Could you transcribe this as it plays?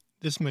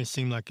this may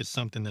seem like it's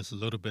something that's a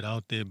little bit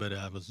out there, but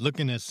I was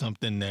looking at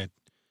something that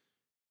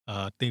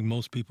I think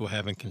most people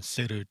haven't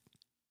considered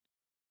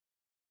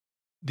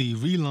the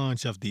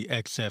relaunch of the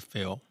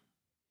XFL,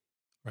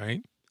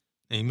 right?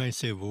 And you might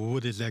say, well,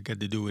 what does that got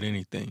to do with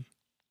anything?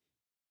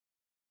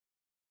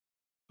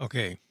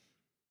 Okay,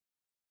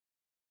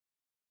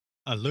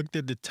 I looked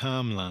at the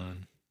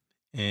timeline,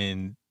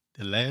 and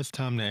the last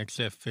time the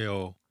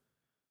XFL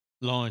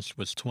launched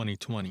was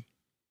 2020.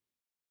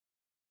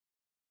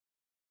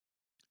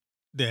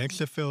 The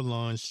XFL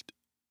launched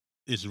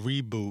its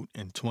reboot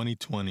in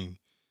 2020,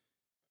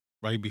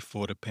 right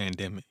before the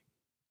pandemic.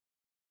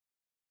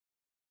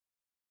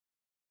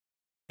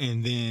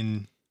 And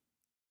then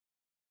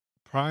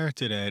prior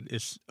to that,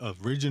 its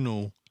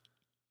original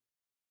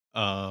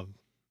uh,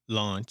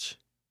 launch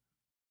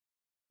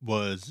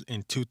was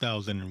in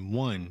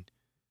 2001,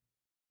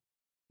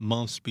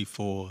 months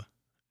before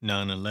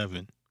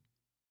 9/11.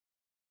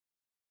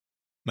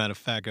 Matter of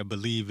fact, I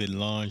believe it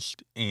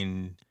launched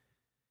in,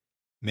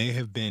 may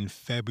have been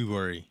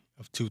February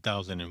of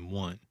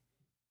 2001.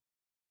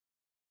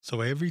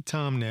 So every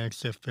time the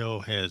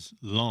XFL has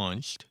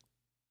launched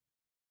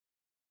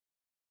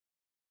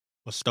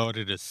or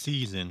started a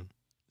season,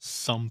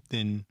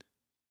 something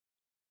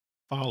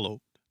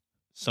followed,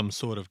 some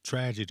sort of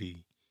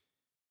tragedy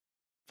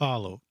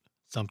followed,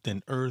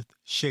 something earth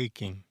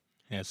shaking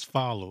has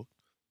followed.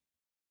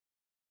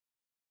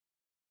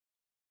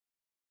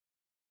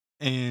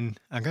 And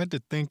I got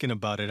to thinking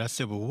about it. I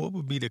said, well, what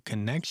would be the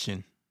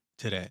connection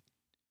to that?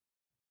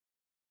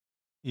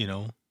 You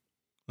know,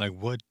 like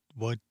in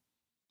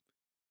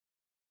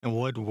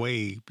what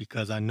way?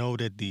 Because I know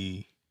that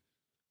the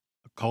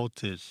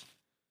occultists,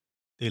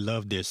 they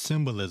love their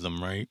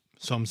symbolism, right?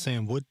 So I'm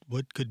saying,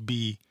 what could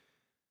be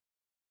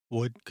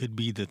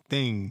the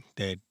thing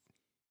that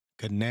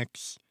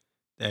connects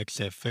the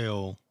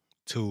XFL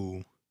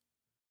to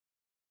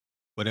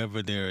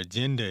whatever their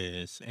agenda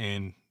is?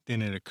 And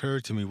then it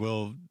occurred to me,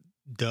 well,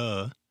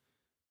 duh,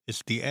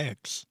 it's the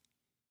X,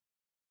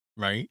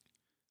 right?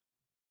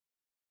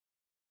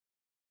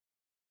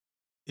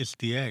 It's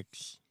the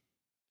X.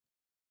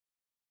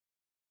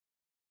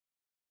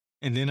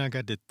 And then I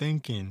got to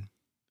thinking,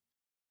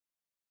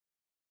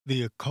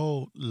 the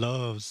occult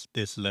loves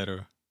this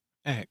letter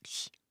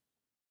X.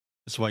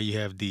 That's why you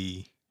have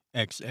the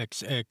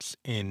XXX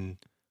in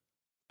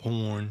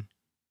porn,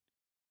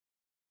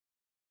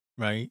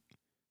 right?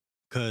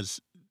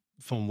 Because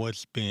from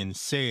what's been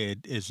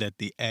said is that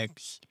the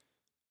X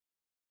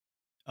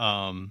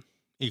um,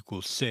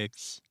 equals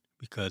 6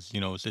 because,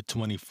 it's the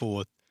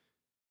 24th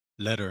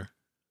letter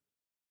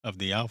of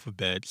the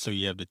alphabet. So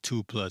you have the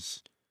 2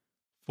 plus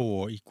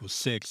 4 equals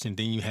 6. And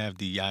then you have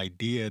the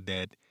idea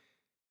that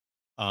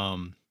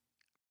um,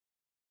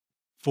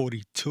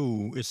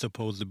 42 is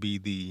supposed to be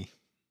the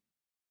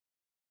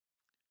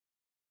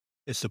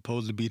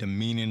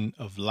meaning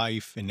of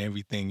life and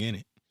everything in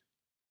it.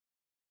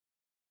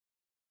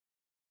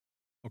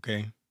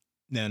 Okay.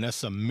 Now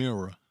that's a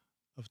mirror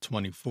of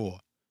 24.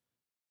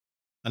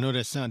 I know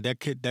that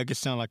could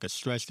sound like a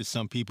stretch to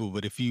some people,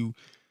 but if you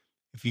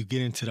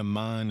get into the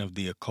mind of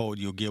the occult,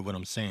 you'll get what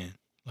I'm saying.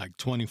 Like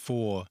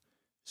 24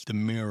 is the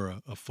mirror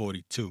of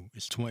 42.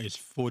 It's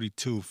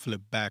 42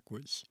 flipped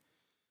backwards.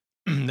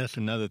 That's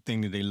another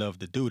thing that they love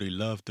to do. They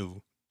love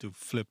to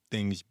flip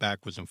things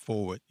backwards and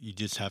forward.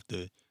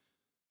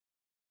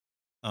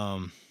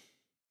 Um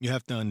you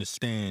have to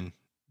understand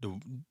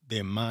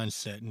their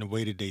mindset and the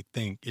way that they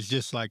think. It's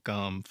just like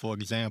for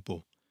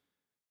example,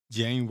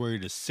 January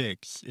the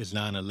 6th is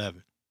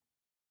 9/11.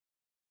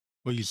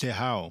 Well, you say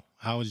how?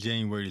 How is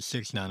January the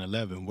 6th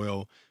 9/11?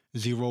 Well,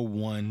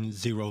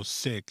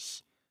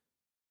 01/06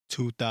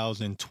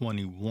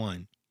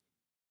 2021.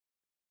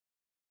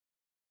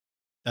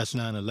 That's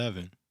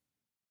 9/11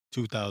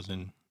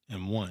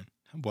 2001.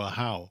 Well,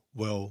 how?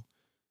 Well,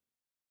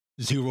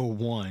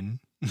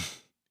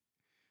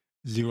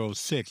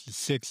 01/06. The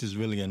 6 is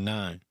really a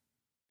 9,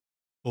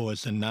 or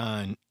it's a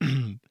 9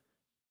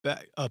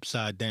 back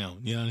upside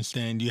down. You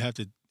understand? You have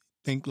to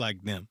think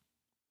like them.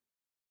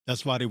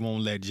 That's why they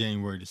won't let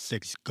January the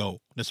 6th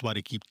go. That's why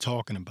they keep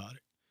talking about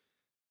it.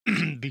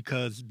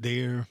 Because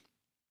they're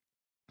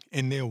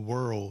in their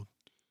world,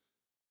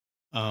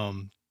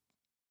 um,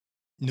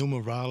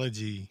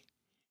 numerology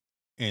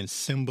and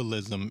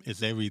symbolism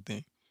is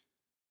everything.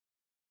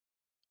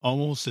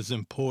 Almost as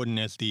important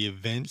as the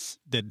events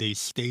that they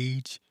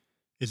stage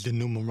is the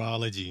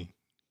numerology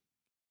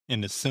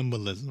and the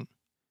symbolism,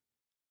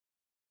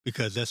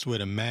 because that's where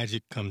the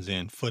magic comes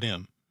in for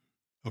them.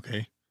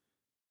 Okay.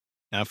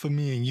 Not for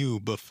me and you,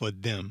 but for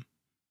them.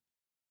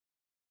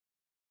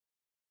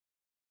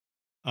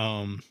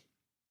 Um,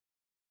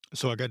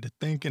 so I got to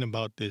thinking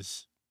about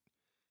this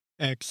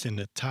X and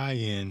the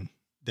tie-in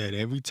that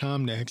every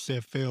time the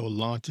XFL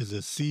launches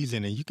a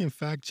season, and you can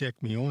fact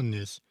check me on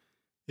this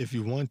if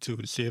you want to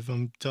see if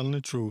I'm telling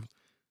the truth.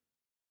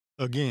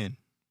 Again,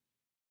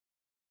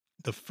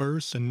 the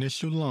first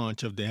initial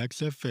launch of the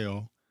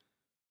XFL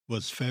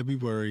was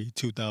February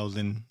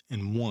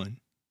 2001.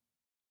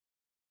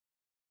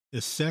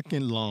 The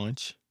second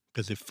launch,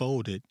 because it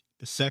folded,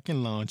 The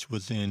second launch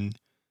was in,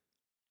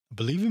 I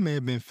believe it may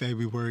have been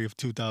February of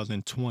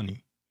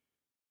 2020.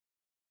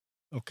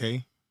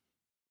 Okay.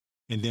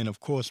 And then, of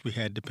course, we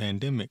had the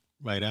pandemic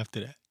right after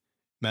that.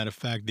 Matter of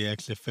fact, the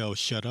XFL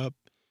shut up,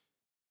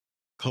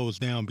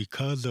 closed down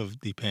because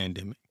of the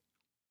pandemic.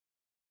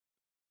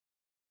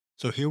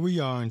 So here we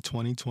are in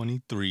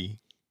 2023.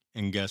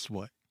 And guess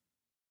what?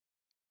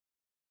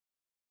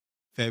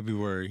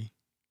 February,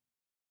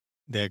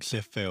 the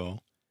XFL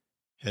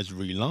has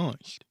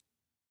relaunched.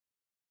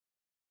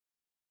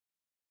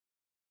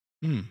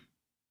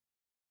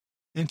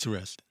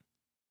 Interesting.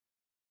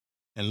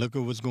 And look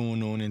at what's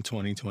going on in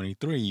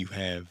 2023. You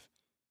have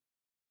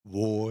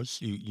wars.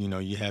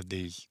 You have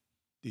the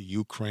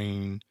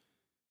Ukraine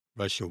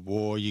Russia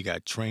war. You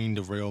got train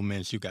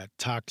derailments. You got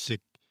toxic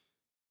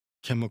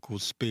chemical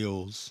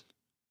spills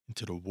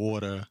into the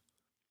water,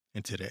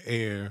 into the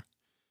air.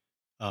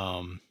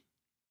 Um,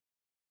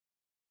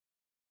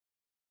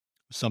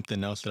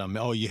 Something else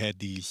that you had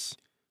these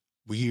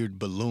weird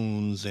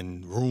balloons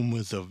and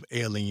rumors of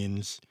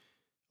aliens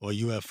or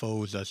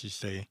UFOs, I should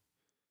say.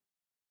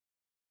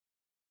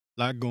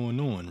 A lot going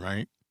on,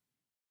 right?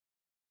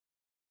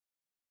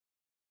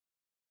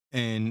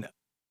 And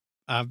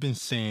I've been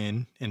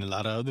saying, and a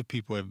lot of other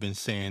people have been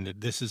saying,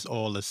 that this is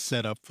all a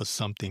setup for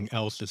something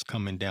else that's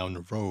coming down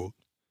the road.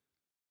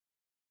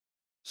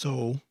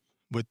 So,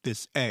 with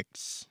this the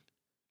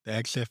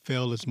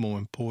XFL is more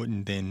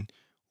important than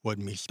what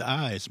meets the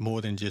eye. It's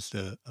more than just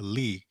a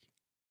league.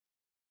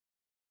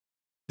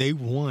 They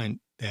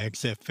want the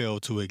XFL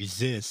to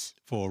exist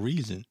for a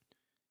reason.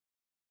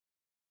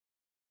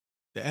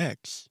 The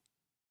X.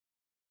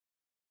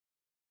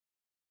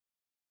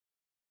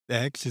 The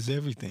X is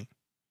everything.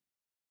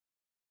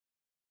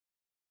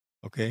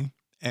 Okay?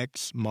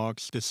 X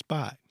marks the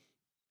spot.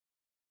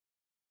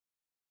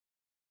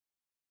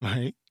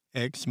 Right?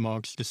 X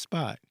marks the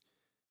spot.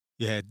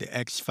 You had the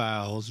X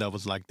Files, that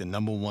was like the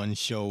number one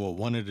show or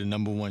one of the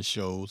number one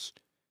shows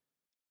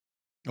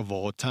of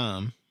all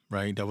time,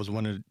 right? That was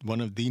one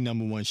of the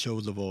number one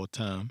shows of all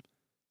time.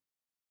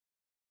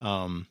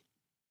 In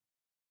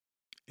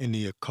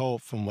the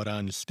occult, from what I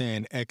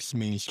understand, X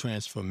means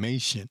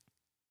transformation,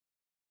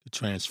 to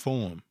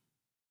transform.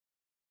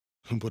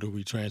 What are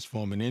we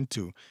transforming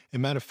into? As a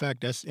matter of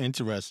fact, that's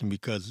interesting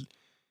because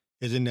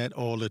isn't that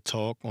all the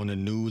talk on the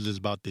news is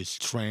about this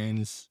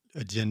trans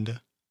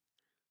agenda,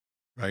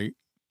 right?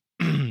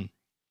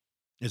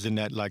 Isn't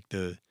that like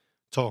the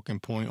talking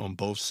point on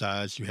both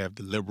sides? You have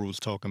the liberals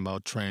talking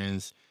about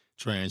trans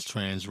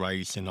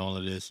rights and all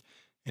of this.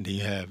 And then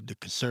you have the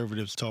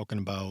conservatives talking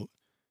about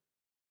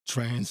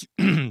trans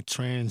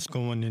trans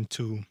going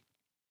into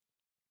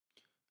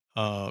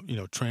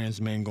trans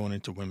men going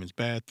into women's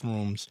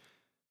bathrooms.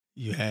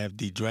 You have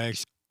the drag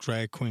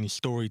queen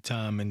story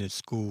time in the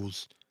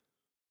schools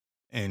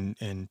and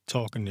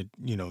talking to,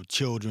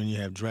 children. You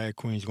have drag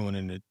queens going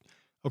into.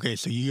 Okay,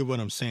 so you get what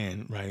I'm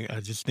saying, right? I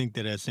just think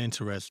that that's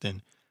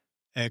interesting.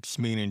 X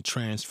meaning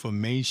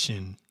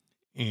transformation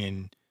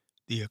in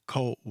the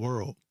occult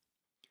world.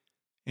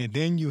 And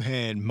then you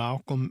had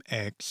Malcolm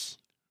X,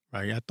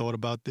 right? I thought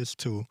about this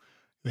too.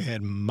 You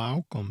had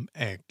Malcolm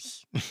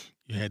X.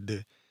 You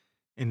had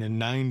in the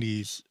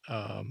 90s,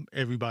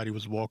 everybody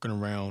was walking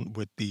around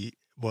with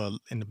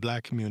in the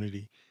black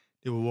community,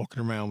 they were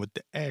walking around with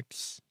the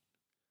X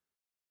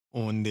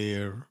on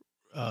their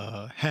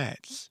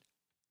hats,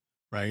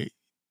 right?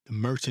 The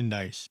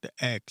merchandise, the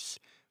X.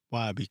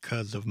 Why?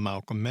 Because of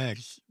Malcolm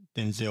X.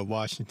 Denzel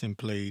Washington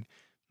played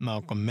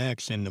Malcolm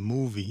X in the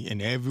movie,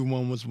 and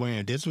everyone was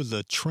wearing. This was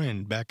a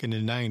trend back in the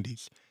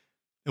 90s.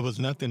 It was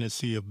nothing to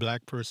see a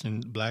black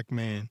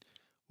man,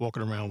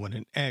 walking around with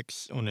an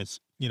X on his,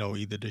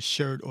 either the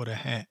shirt or the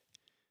hat.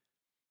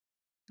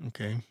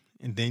 Okay,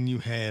 and then you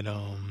had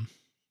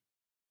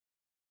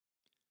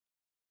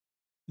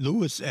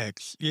Louis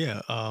X.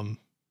 Yeah,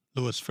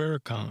 Louis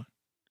Farrakhan.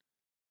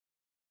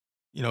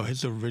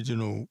 His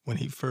original, when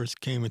he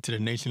first came into the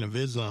Nation of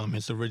Islam,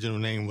 his original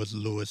name was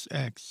Louis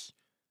X.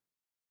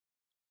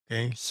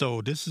 Okay,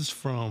 so this is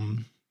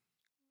from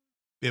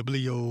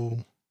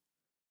Biblio.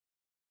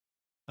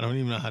 I don't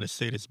even know how to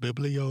say this.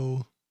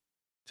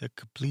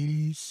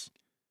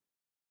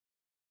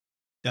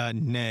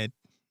 Bibliotecopedes.net.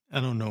 I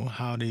don't know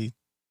how they.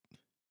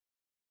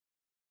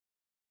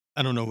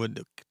 I don't know what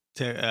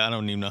I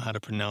don't even know how to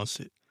pronounce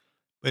it.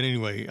 But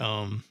anyway,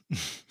 I'll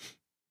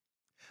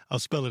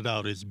spell it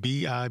out. It's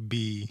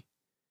BIBLIOTCAPLEYADES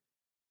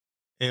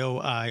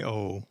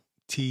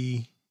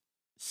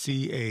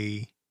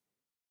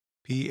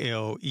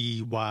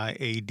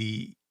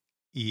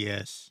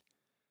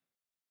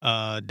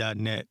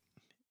 .net.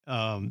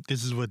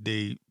 This is what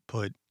they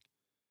put.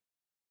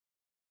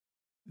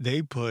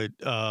 They put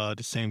the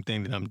same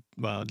thing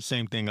the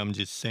same thing I'm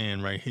just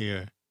saying right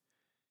here.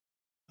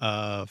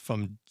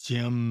 From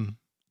Jim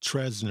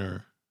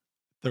Tresner,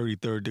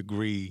 33rd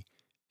Degree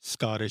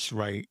Scottish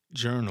Rite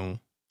Journal.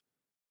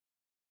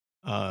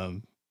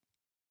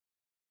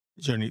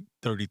 Journey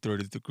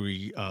 33rd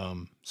Degree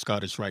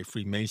Scottish Rite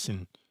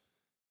Freemason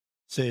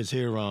says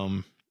here,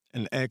 an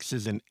X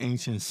is an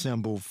ancient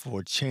symbol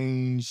for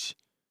change,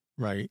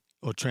 right?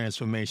 Or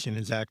transformation,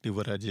 exactly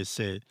what I just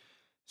said. It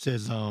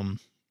says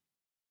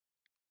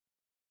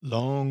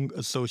long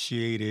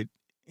associated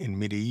in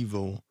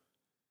medieval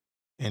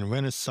and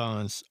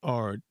Renaissance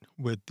art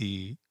with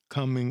the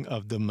coming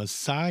of the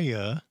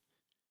Messiah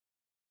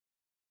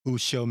who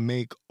shall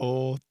make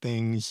all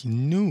things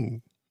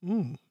new.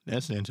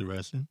 That's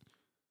interesting.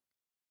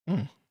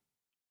 Hmm.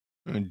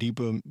 A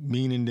deeper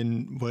meaning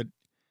than what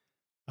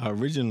I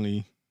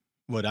originally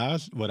what I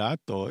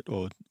thought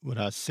or what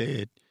I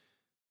said.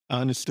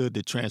 I understood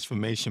the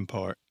transformation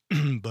part,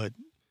 but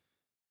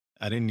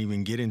I didn't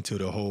even get into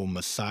the whole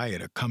Messiah,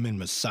 the coming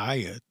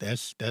Messiah.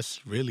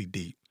 That's really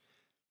deep.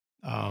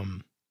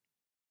 Um,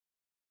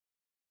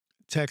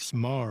 Tex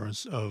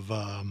Mars of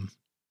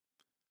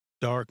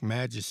Dark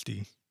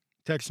Majesty.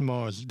 Tex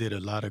Mars did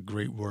a lot of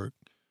great work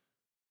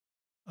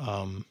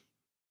um,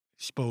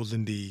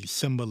 exposing the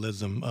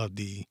symbolism of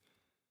the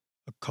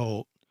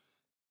occult.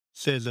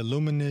 Says the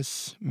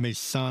illuminous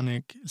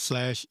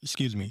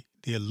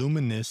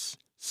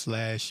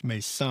slash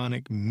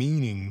Masonic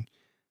meaning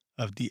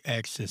of the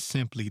X is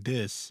simply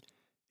this.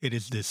 It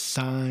is the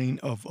sign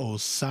of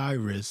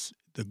Osiris,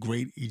 the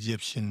great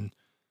Egyptian,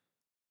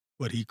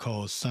 what he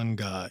calls sun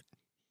god.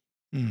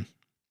 Mm.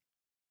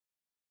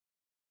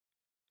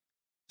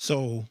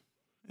 So,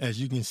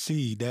 as you can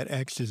see, that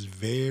X is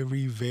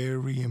very,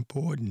 very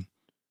important.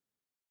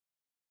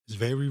 It's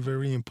very,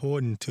 very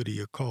important to the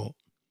occult.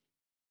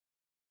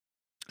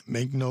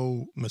 Make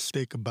no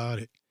mistake about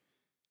it.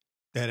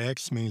 That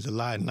X means a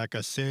lot. And like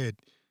I said,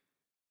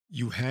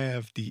 you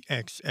have the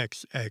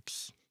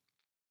XXX,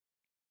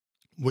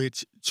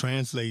 which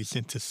translates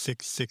into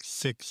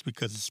 666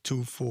 because it's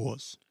two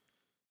fours.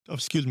 Oh,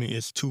 excuse me,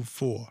 it's 2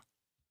 4,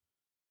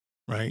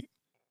 right?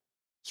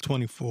 It's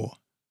 24,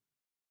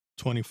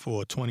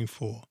 24,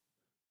 24.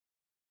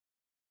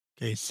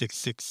 Okay,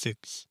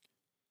 666.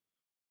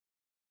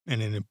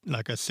 And then,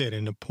 like I said,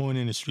 in the porn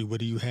industry, what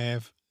do you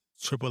have?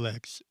 Triple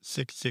X,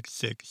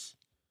 666.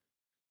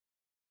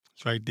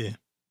 It's right there.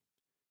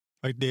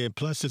 Right there.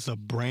 Plus it's a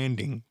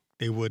branding.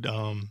 They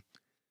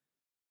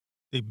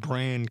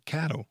brand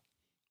cattle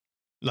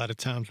a lot of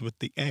times with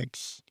the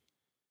X.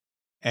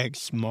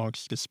 X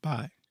marks the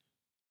spot,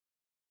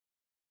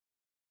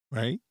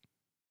 right?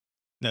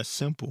 That's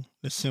simple.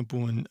 That's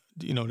simple, and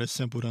that's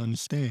simple to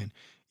understand.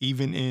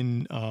 Even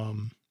in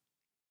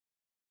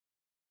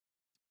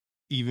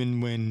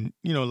even when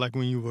like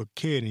when you were a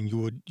kid and you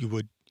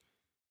would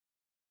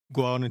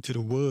go out into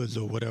the woods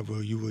or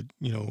whatever, you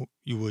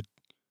would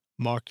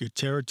mark your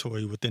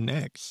territory with an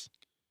X,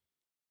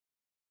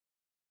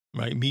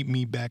 right? Meet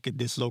me back at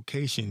this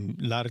location.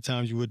 A lot of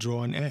times you would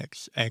draw an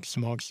X. X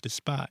marks the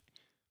spot.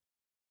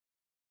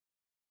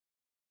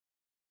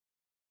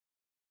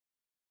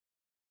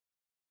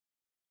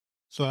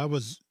 So I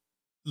was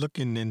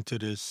looking into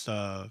this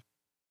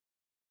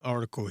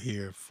article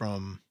here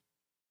from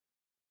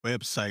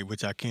website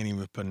which I can't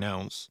even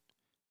pronounce.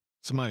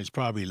 Somebody's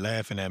probably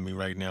laughing at me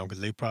right now because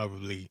they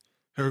probably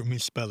heard me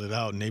spell it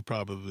out and they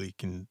probably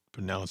can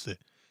pronounce it.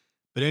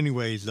 But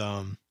anyways,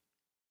 there's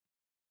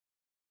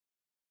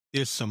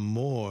some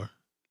more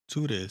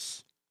to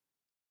this.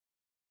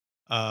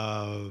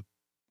 Uh,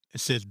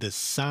 it says the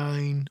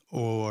sign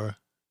or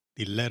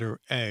the letter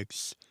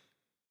X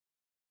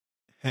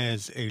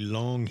has a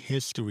long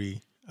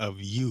history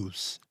of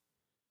use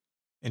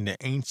in the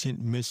ancient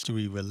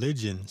mystery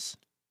religions,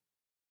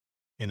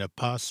 in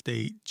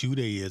apostate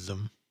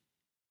Judaism,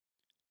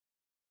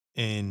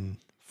 in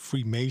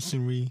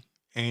Freemasonry,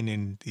 and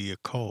in the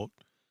occult,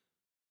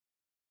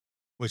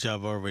 which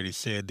I've already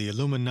said. The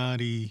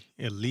Illuminati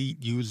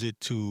elite use it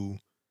to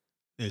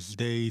this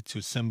day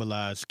to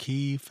symbolize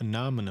key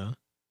phenomena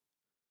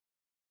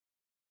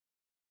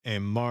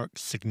and mark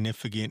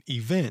significant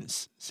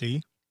events.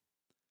 See?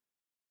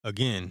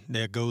 Again,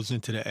 that goes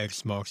into the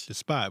X marks the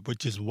spot,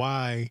 which is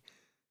why,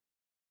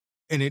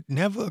 and it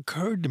never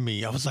occurred to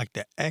me. I was like,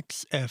 the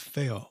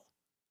XFL.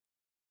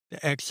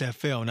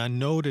 And I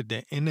know that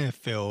the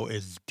NFL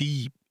is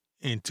deep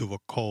into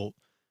occult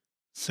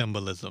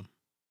symbolism.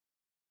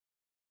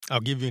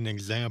 I'll give you an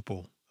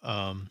example.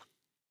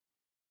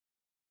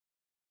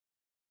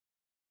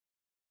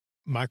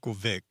 Michael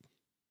Vick.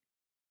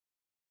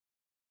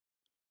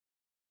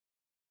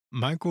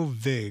 Michael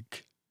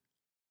Vick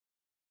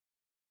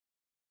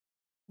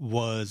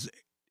was,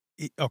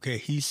 okay,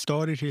 he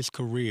started his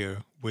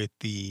career with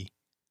the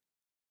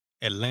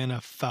Atlanta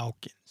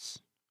Falcons.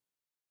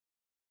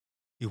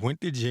 He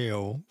went to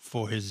jail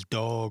for his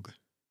dog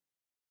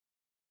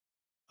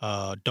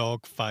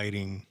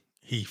fighting.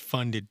 He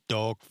funded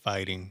dog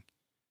fighting.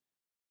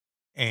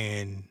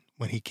 And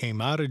when he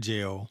came out of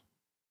jail,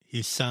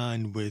 he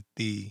signed with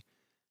the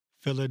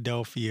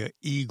Philadelphia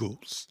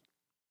Eagles.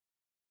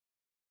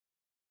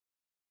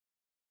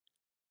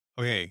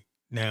 Okay,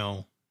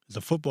 now, as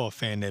a football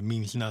fan, that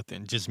means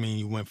nothing. Just means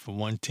you went from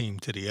one team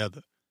to the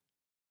other.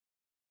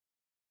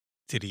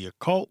 To the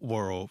occult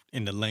world,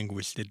 in the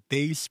language that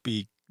they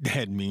speak,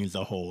 that means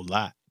a whole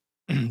lot.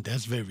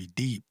 That's very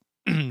deep.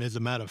 As a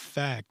matter of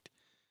fact,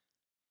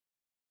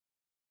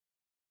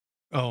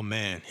 Oh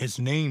man, his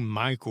name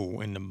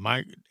Michael and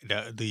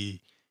the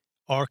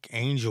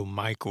Archangel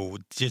Michael,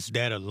 just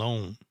that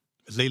alone,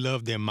 because they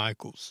love their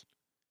Michaels.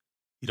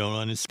 You don't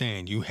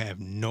understand. You have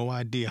no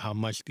idea how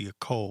much the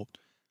occult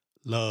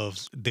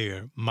loves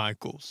their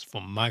Michaels,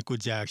 from Michael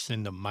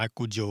Jackson to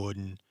Michael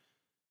Jordan.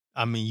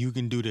 I mean, you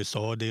can do this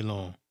all day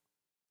long.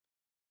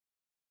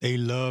 They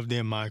love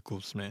their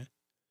Michaels, man.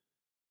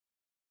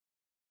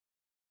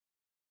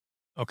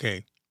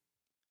 Okay,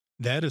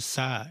 that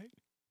aside,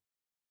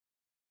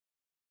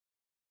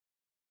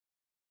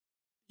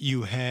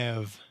 you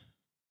have.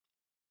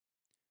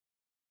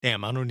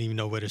 Damn, I don't even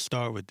know where to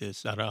start with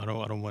this. I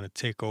don't want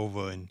to take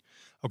over. And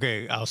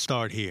okay, I'll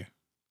start here.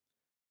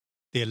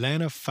 The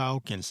Atlanta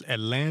Falcons.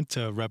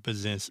 Atlanta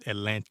represents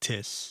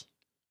Atlantis.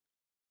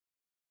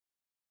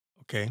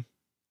 Okay,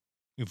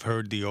 you've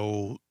heard the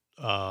old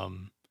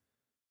um,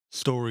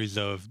 stories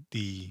of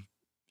the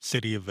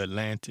city of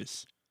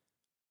Atlantis.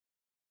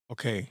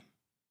 Okay,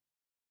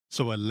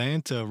 so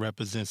Atlanta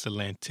represents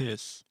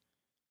Atlantis.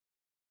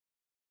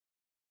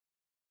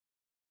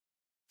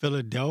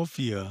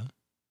 Philadelphia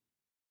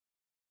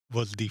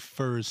was the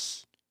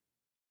first,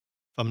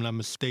 if I'm not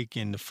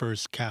mistaken, the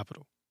first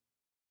capital.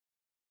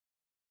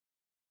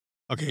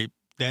 Okay,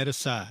 that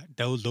aside,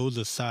 those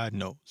are side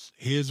notes.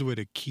 Here's where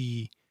the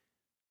key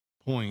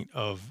point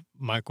of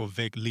Michael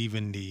Vick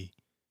leaving the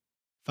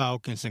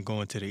Falcons and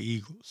going to the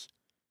Eagles.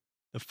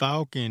 The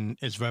Falcon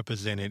is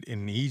represented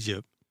in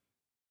Egypt,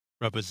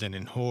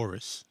 representing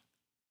Horus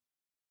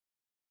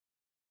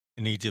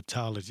in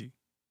Egyptology.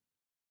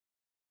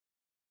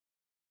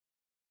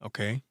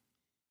 Okay,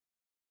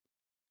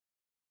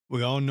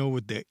 we all know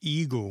what the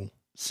eagle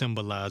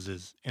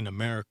symbolizes in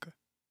America.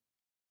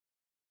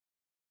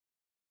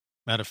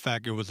 Matter of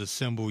fact, it was a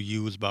symbol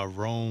used by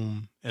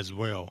Rome as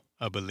well,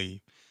 I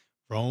believe.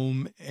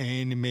 Rome,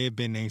 and it may have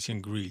been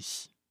ancient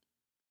Greece,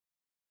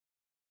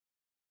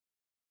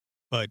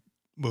 but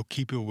we'll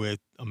keep it with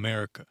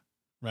America,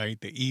 right?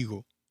 The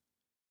eagle.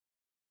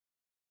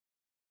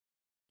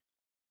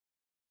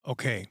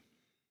 Okay.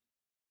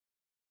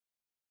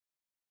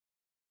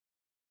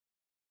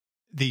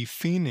 The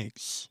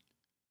phoenix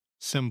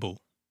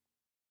symbol.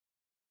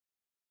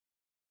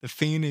 The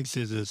phoenix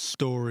is a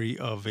story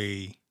of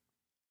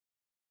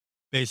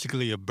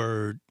basically a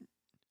bird.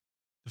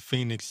 The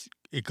phoenix,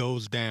 it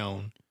goes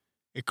down,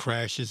 it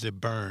crashes, it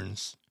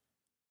burns,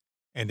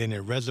 and then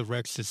it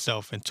resurrects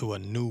itself into a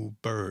new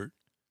bird.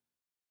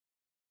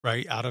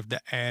 Right? Out of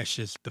the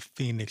ashes, the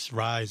phoenix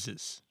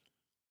rises.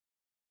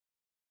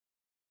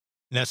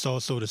 And that's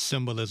also the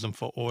symbolism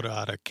for order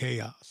out of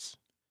chaos,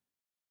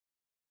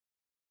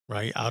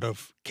 right? Out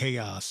of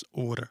chaos,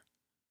 order.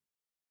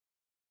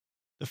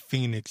 The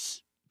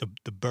phoenix,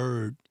 the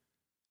bird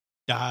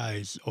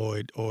dies,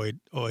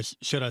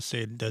 should I say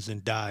it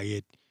doesn't die,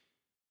 it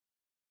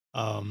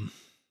um,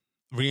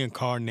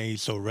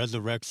 reincarnates or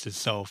resurrects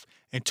itself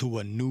into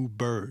a new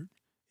bird.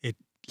 It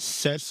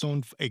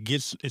it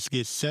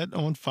gets set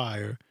on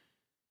fire,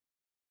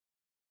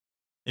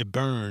 it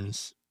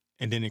burns,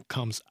 and then it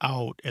comes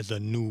out as a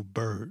new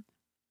bird.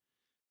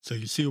 So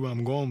you see where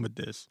I'm going with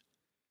this.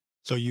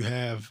 So you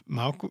have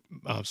Malcolm,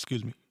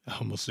 excuse me, I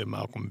almost said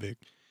Malcolm Vick.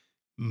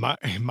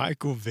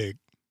 Michael Vick,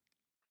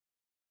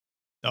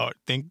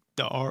 think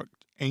the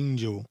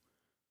archangel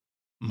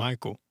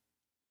Michael,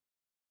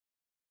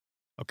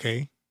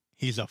 okay?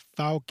 He's a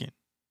falcon,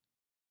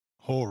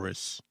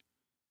 Horus,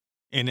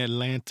 in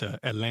Atlanta,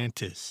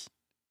 Atlantis.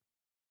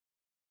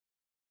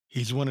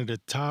 He's one of the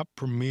top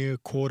premier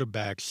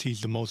quarterbacks.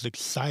 He's the most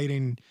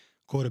exciting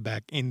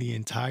quarterback in the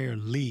entire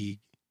league.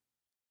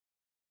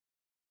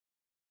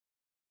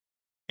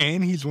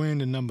 And he's wearing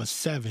the number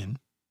 7,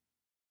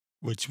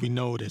 which we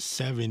know that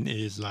 7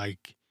 is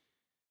like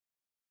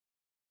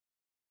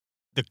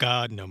the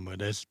God number.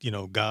 That's,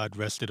 God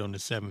rested on the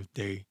seventh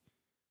day.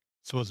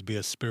 It's supposed to be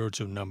a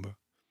spiritual number.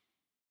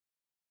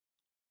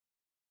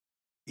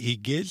 He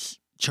gets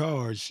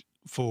charged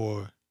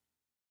for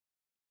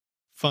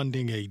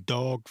funding a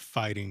dog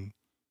fighting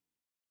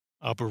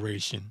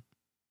operation.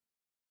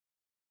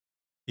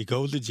 He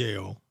goes to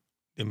jail.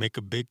 They make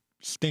a big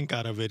stink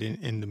out of it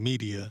in the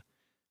media.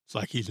 It's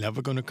like he's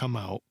never going to come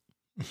out.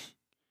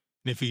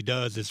 And if he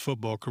does, his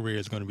football career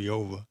is going to be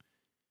over.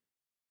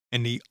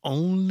 And the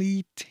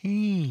only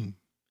team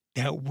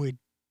that would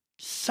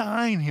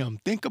sign him,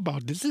 think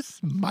about this is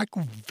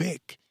Michael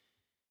Vick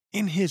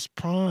in his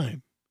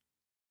prime.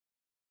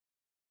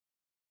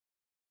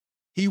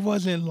 He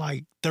wasn't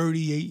like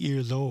 38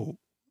 years old.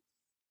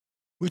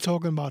 We're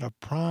talking about a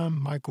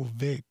prime Michael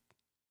Vick.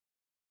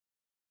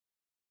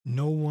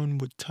 No one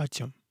would touch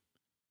him.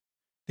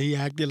 They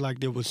acted like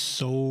they was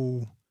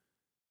so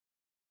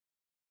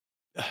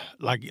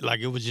like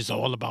it was just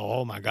all about,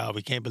 oh my God,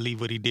 we can't believe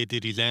what he did to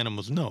these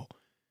animals. No,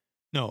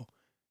 no.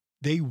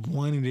 They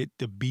wanted it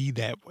to be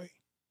that way.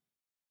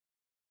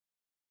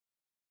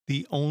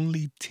 The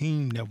only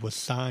team that would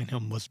sign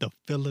him was the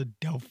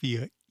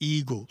Philadelphia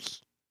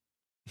Eagles.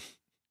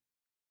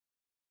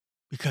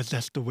 Because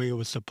that's the way it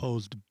was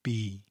supposed to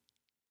be.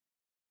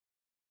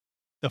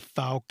 The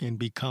falcon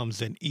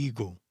becomes an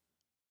eagle.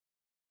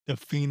 the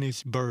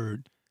phoenix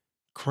bird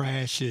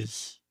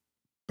crashes,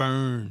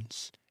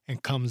 burns,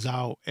 and comes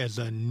out as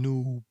a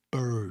new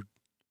bird.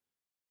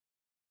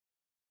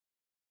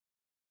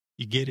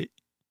 You get it?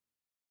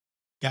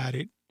 Got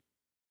it?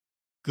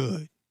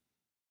 Good.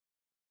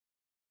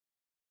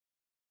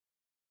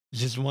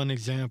 Just one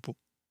example.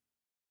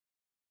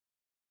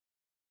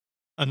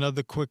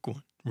 Another quick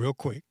one, real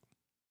quick,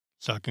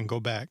 so I can go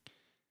back.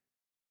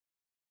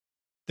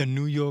 The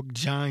New York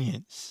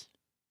Giants.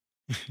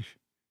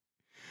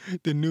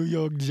 The New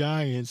York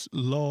Giants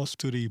lost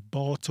to the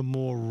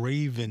Baltimore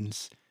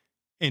Ravens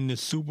in the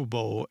Super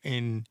Bowl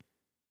in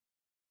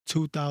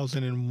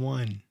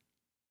 2001.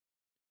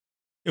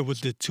 It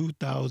was the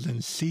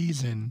 2000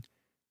 season,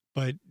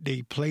 but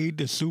they played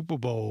the Super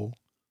Bowl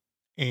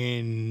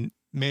in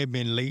may have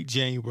been late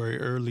January,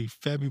 early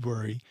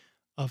February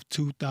of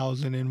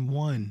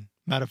 2001.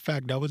 Matter of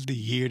fact, that was the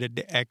year that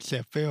the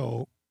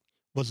XFL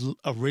was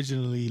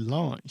originally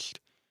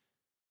launched.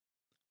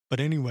 But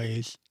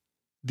anyways,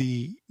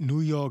 the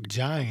New York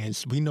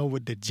Giants, we know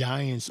what the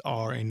Giants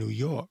are in New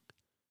York.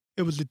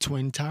 It was the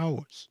Twin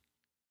Towers.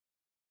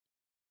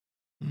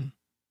 Mm.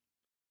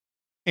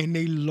 And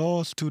they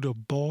lost to the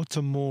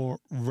Baltimore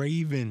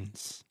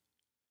Ravens.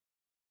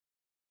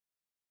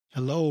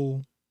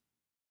 Hello?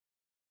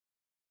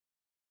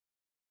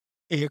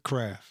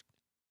 Aircraft,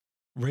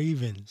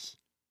 ravens,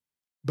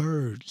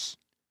 birds.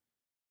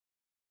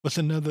 What's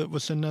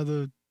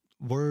another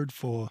word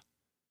for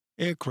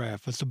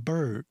aircraft? It's a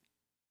bird.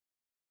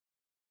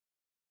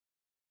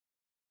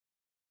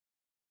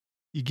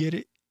 You get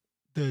it?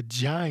 The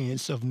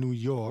Giants of New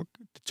York,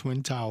 the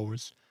Twin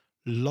Towers,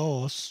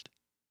 lost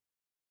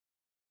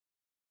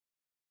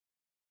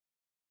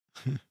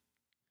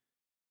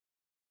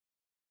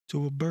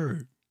to a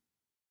bird.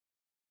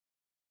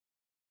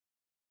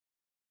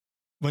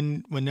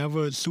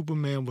 Whenever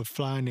Superman would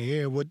fly in the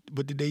air, what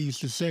did they used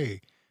to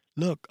say?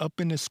 Look,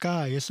 up in the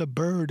sky, it's a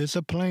bird, it's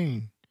a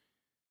plane.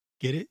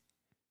 Get it?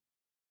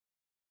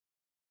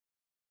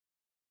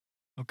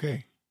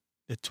 Okay.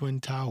 The Twin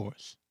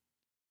Towers.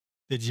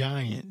 The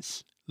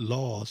Giants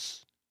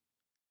lost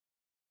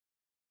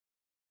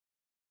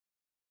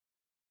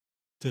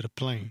to the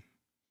plane.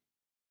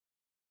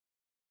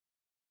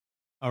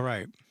 All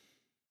right.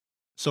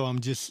 So I'm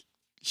just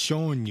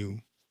showing you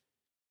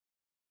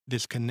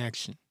this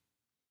connection.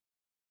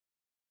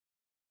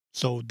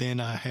 So then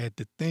I had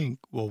to think,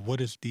 well, what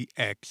is the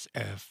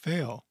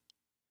XFL? I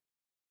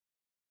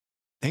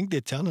think they're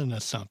telling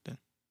us something.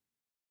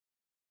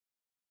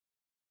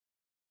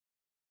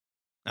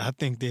 I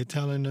think they're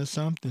telling us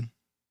something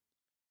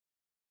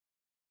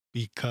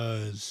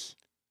because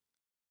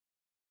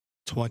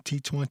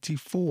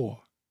 2024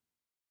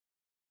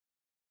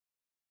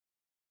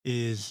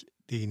 is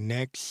the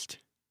next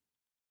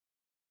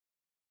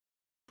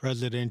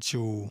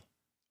presidential,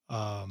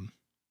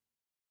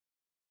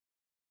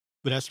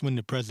 but that's when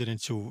the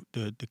presidential,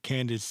 the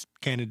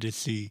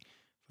candidacy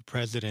for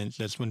president,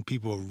 that's when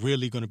people are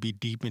really going to be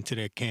deep into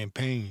their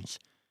campaigns.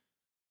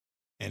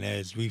 And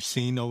as we've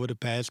seen over the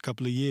past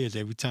couple of years,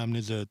 every time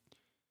it's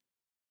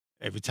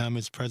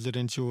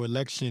presidential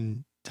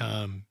election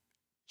time,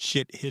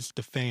 shit hits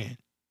the fan,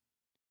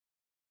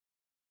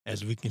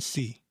 as we can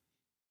see.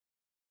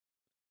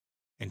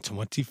 And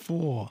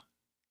 24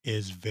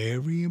 is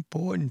very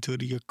important to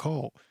the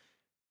occult.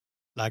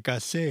 Like I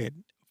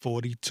said,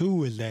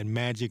 42 is that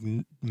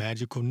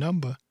magical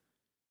number.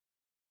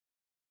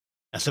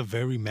 That's a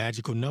very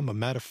magical number.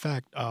 Matter of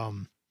fact,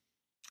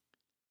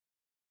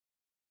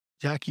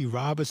 Jackie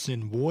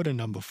Robinson wore the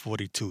number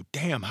 42.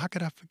 Damn, how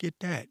could I forget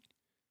that?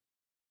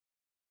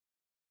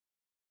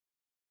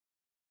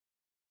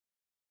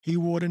 He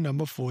wore the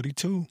number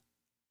 42.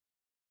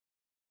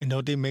 And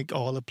don't they make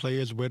all the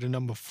players wear the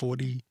number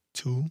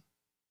 42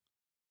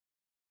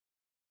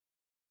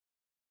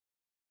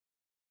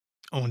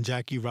 on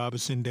Jackie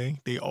Robinson Day?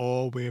 They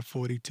all wear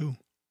 42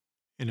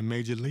 in the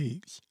major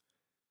leagues.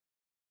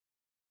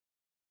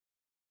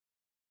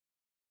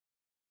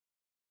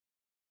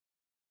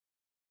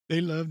 They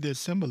love their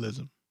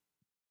symbolism.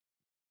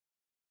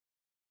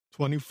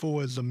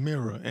 24 is a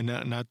mirror. And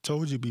I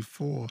told you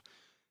before,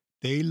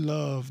 they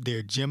love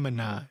their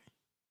Gemini.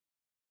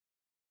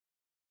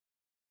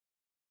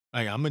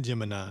 Like, I'm a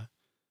Gemini.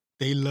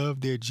 They love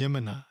their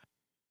Gemini.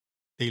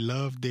 They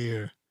love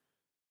their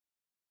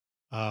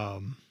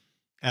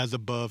as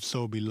above,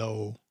 so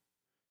below.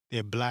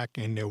 They're black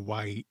and they're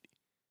white.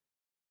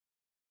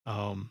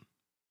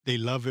 They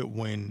love it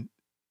when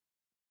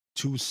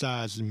two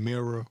sides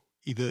mirror.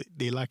 Either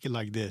they like it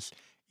like this: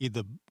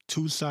 either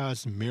two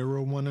sides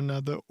mirror one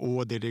another,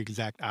 or they're the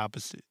exact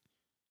opposite.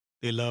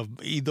 They love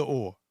either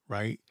or,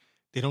 right?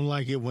 They don't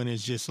like it when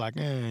it's just like,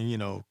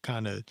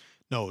 kind of.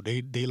 No,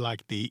 they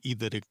like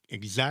either the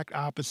exact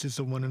opposites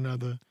of one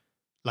another,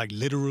 like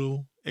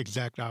literal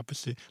exact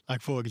opposite.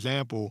 Like for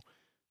example,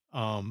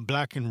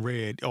 black and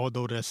red,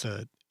 although that's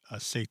a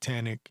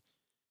satanic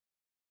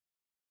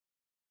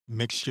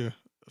mixture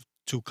of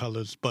two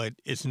colors, but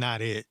it's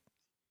not it.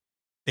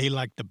 They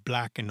like the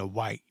black and the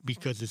white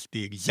because it's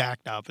the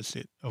exact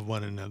opposite of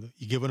one another.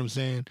 You get what I'm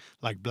saying?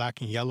 Like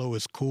black and yellow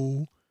is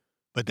cool,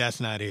 but that's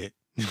not it.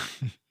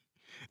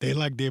 They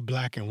like their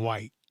black and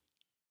white.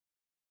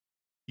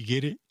 You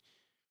get it?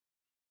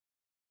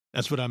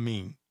 That's what I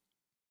mean.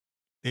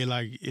 They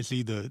like it's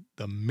either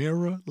the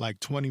mirror, like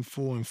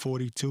 24 and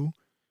 42,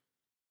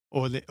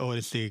 or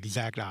it's the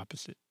exact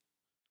opposite.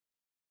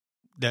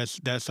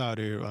 That's how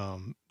they're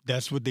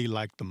that's what they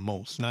like the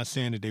most. Not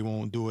saying that they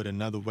won't do it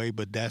another way,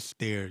 but that's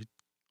their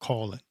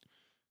calling.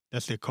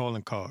 That's their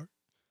calling card.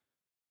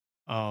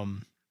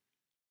 Um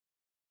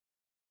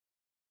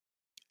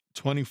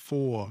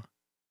 24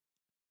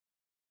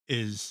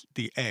 is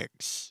the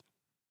X.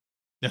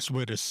 That's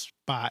where the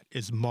spot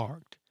is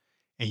marked.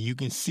 And you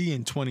can see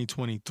in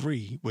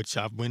 2023, which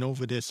I've went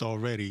over this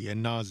already ad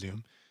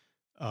nauseum,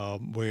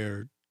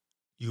 where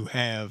you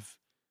have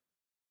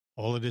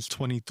all of this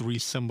 23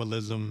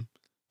 symbolism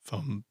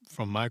from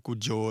Michael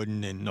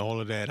Jordan and all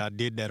of that. I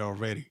did that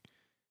already.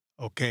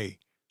 Okay.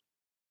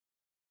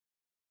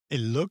 It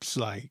looks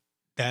like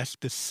that's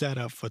the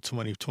setup for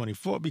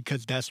 2024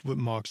 because that's what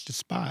marks the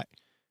spot.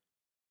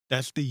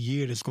 That's the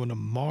year that's going to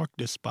mark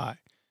the spot.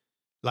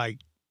 Like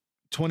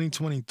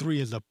 2023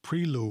 is a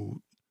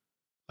prelude,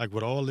 like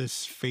with all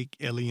this fake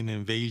alien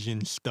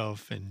invasion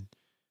stuff and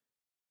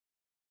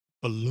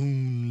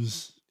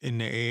balloons in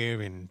the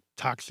air and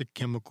toxic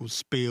chemical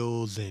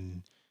spills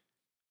and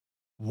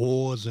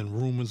wars and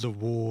rumors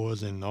of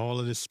wars and all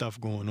of this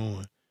stuff going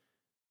on.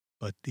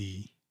 But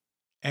the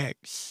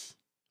X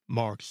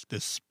marks the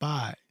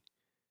spot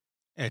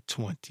at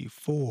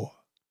 24.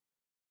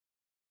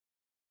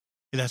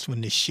 That's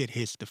when the shit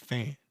hits the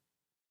fan.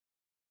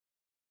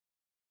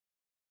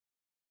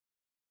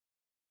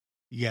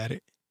 You got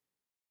it?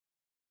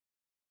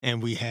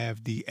 And we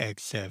have the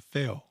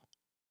XFL.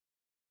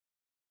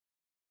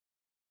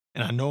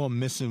 And I know I'm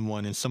missing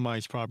one, and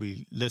somebody's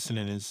probably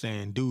listening and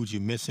saying, dude,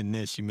 you're missing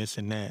this, you're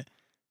missing that.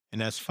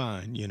 And that's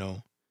fine, you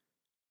know.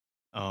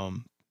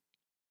 Um,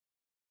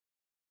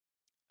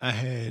 I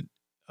had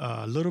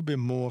a little bit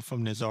more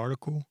from this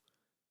article.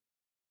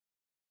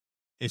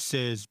 It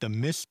says the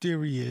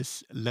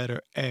mysterious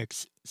letter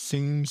X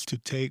seems to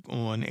take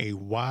on a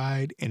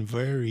wide and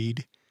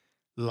varied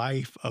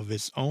life of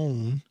its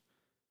own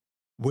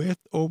with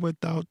or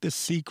without the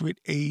secret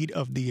aid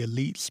of the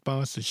elite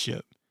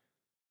sponsorship.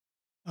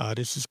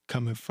 This is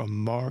coming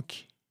from Mark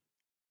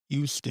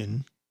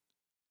Houston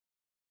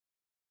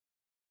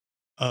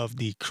of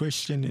the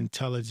Christian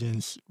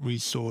Intelligence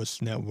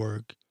Resource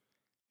Network.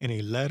 In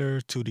a letter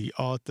to the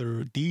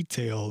author,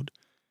 detailed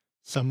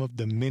some of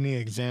the many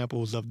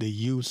examples of the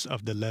use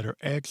of the letter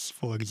X.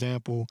 For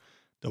example,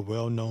 the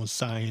well-known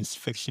science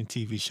fiction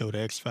TV show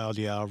The X-Files.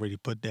 Yeah, I already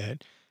put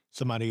that.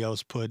 Somebody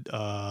else put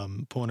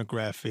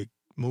pornographic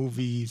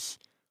movies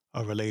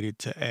are related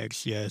to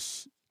X.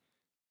 Yes,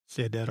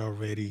 said that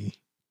already.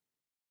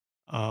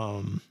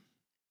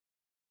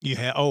 You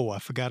had I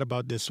forgot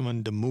about this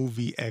one. The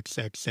movie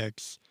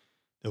XXX.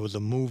 There was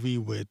a movie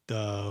with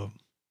oh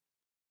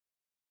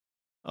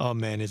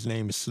man, his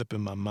name is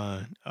slipping my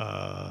mind.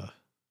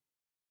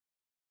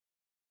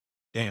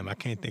 Damn, I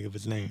can't think of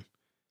his name.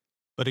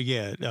 But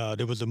yeah,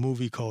 there was a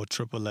movie called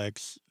Triple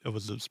X. It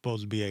was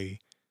supposed to be a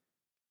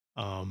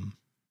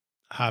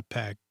high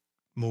pack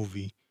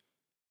movie.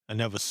 I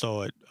never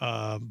saw it.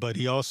 But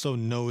he also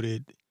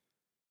noted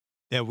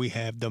that we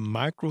have the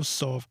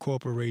Microsoft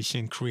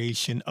Corporation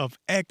creation of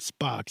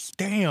Xbox.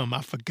 Damn,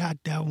 I forgot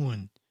that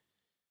one.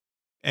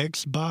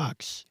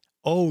 Xbox.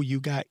 Oh, you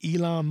got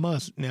Elon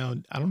Musk. Now,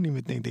 I don't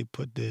even think they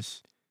put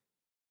this.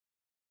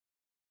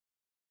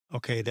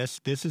 Okay, this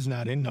is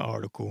not in the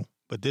article,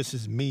 but this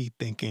is me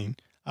thinking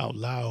out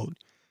loud.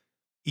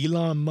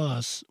 Elon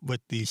Musk with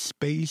the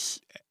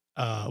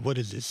what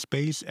is it,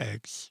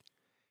 SpaceX.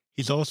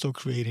 He's also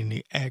creating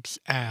the X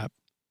app.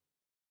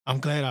 I'm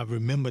glad I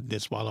remembered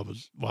this while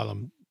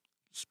I'm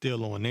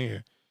still on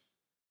air.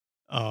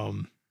 I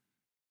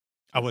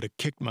would have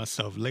kicked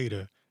myself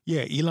later.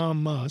 Yeah, Elon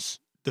Musk,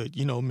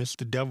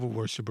 Mr. Devil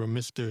worshiper,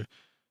 Mr.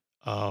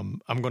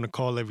 I'm gonna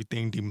call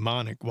everything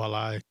demonic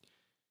while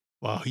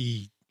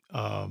he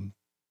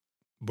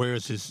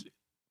wears his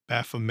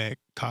Baphomet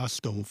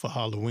costume for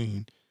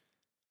Halloween.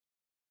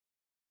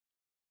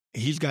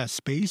 He's got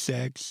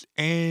SpaceX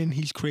and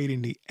he's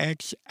creating the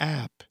X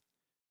app,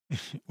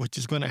 which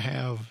is going to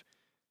have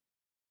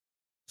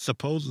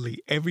supposedly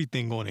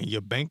everything on it,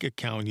 your bank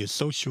account, your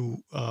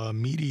social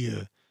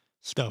media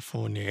stuff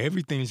on there.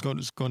 Everything's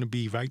going to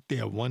be right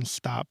there,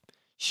 one-stop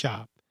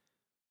shop.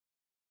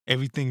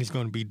 Everything is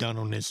going to be done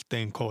on this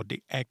thing called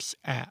the X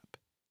app.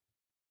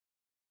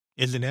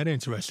 Isn't that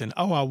interesting?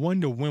 Oh, I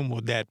wonder when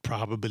will that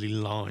probably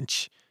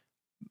launch?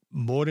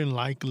 More than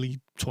likely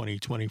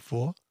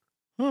 2024.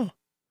 Huh.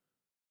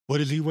 What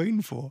is he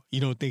waiting for?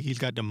 You don't think he's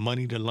got the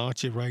money to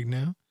launch it right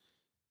now?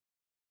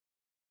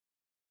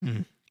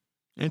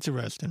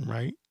 Interesting,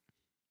 right?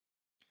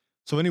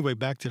 So anyway,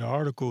 back to the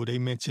article, they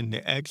mentioned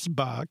the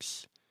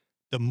Xbox,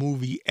 the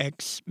movie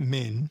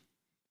X-Men,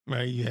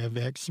 right? You have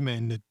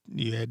X-Men,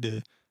 you had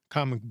the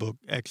comic book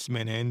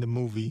X-Men and the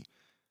movie,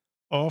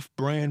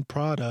 off-brand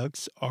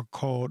products are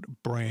called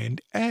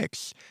brand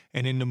X.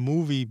 And in the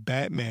movie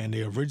Batman,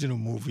 the original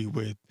movie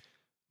with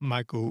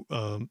Michael,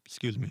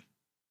 excuse me,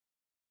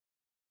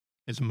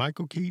 it's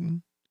Michael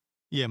Keaton.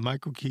 Yeah,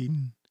 Michael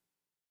Keaton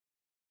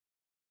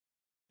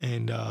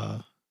and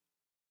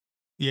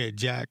yeah,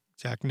 Jack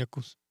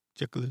Nicholas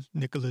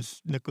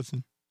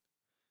Nicholson.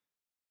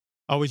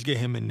 I always get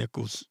him and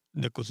Nicholas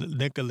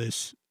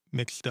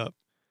mixed up.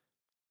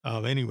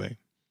 Anyway,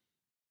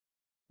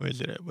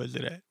 where's it at? Where's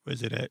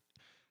it at?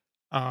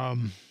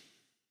 Um,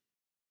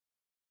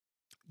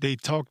 they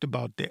talked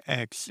about the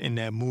X in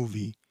that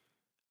movie,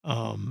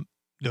 the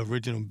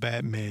original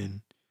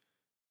Batman,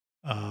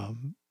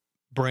 um,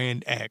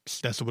 brand X.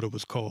 That's what it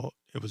was called.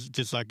 It was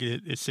just like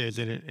it says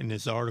in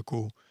this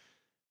article,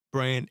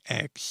 brand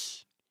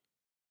X.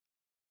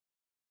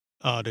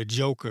 The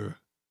Joker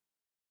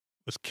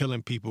was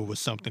killing people with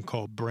something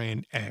called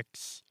brand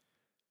X.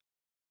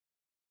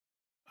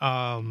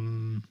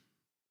 Um,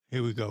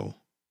 Here we go.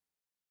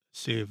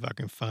 See if I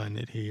can find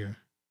it here.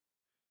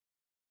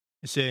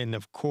 It said, and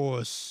of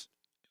course,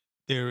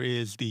 there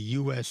is the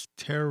U.S.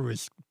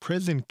 terrorist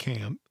prison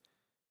camp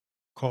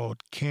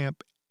called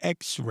Camp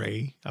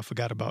X-Ray. I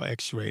forgot about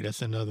X-Ray.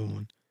 That's another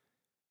one.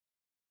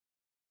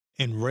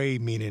 And Ray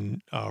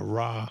meaning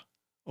Ra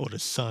or the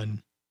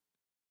sun,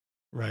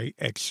 right?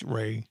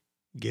 X-Ray.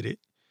 Get it?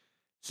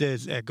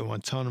 Says at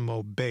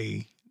Guantanamo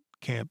Bay,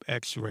 Camp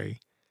X-Ray.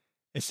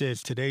 It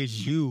says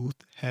today's youth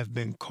have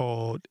been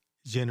called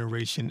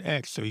Generation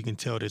X. So you can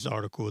tell this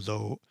article is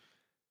old.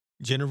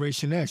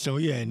 Generation X. So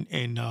yeah,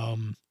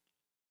 and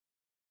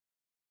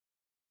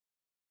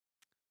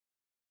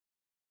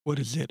what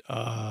is it?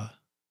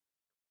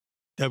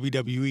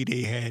 WWE,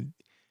 they had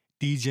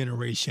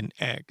D-Generation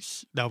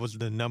X. That was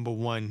the number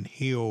one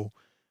heel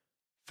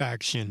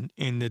faction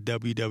in the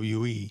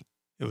WWE.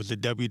 It was the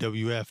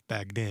WWF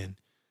back then.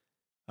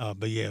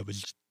 But yeah, it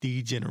was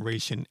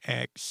D-Generation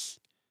X.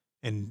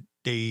 And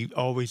they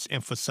always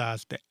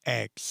emphasized the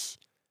X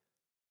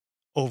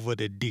over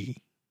the D,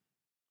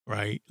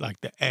 right?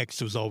 Like the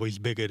X was always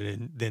bigger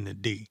than the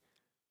D.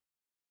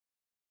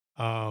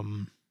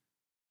 And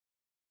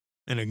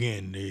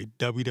again, the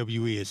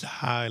WWE is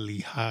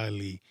highly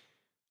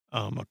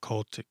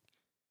occultic.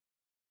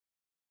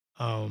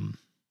 Let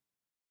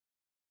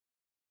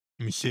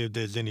me see if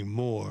there's any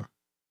more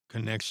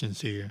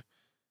connections here.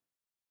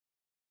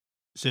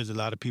 It says a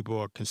lot of people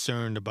are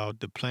concerned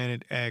about the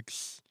Planet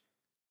X,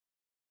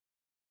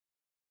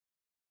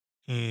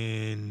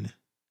 and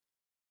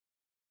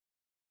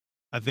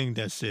I think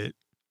that's it.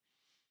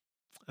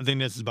 I think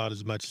that's about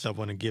as much as I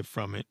want to get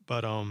from it.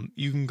 But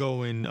you can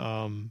go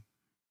and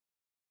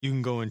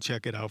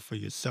check it out for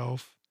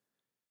yourself.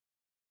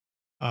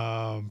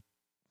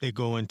 They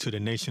go into the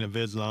Nation of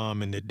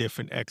Islam and the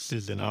different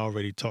X's, and I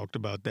already talked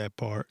about that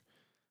part.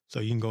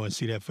 So you can go and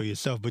see that for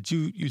yourself. But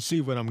you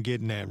see what I'm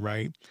getting at,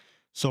 right?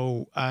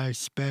 So I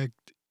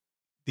expect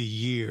the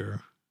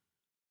year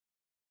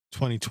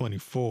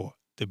 2024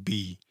 to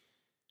be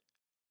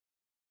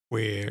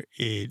where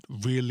it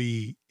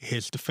really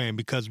hits the fan,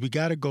 because we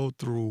got to go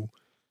through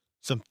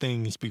some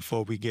things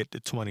before we get to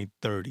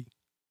 2030,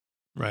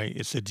 right?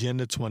 It's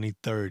Agenda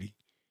 2030.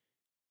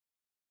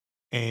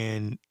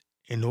 And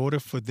in order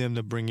for them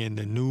to bring in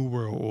the new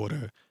world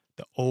order,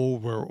 the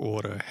old world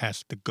order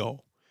has to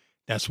go.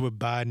 That's what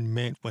Biden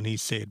meant when he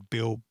said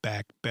build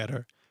back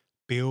better.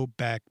 Build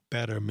back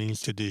better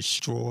means to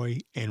destroy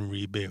and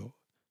rebuild.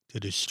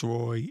 To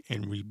destroy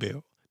and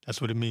rebuild.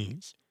 That's what it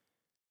means.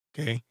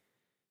 Okay?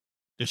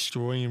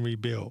 Destroy and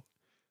rebuild.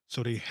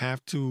 So they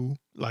have to,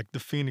 like the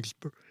Phoenix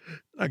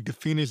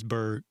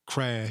bird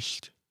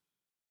crashed,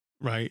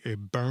 right?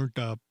 It burned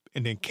up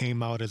and then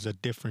came out as a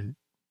different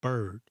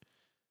bird.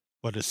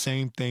 Well, the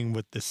same thing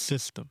with the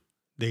system.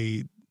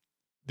 They're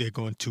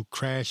going to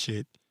crash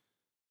it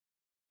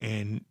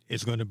and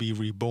it's going to be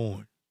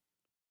reborn.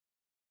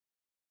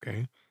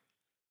 Okay?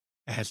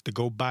 It has to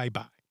go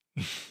bye-bye.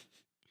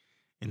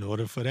 In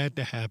order for that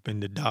to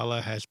happen, the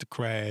dollar has to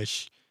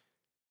crash.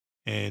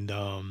 And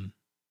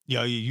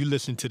yeah, you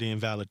listen to the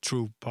Invalid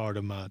Truth part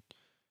of my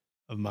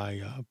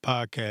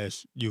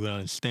podcast, you would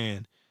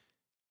understand.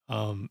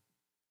 All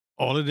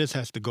of this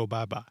has to go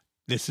bye-bye.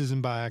 This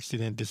isn't by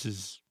accident. This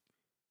is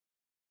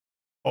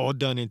all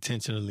done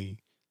intentionally.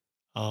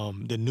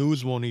 The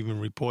news won't even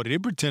report it. They're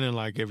pretending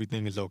like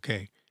everything is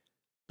okay.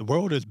 The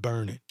world is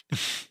burning.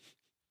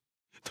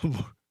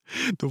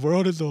 The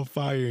world is on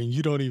fire and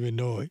you don't even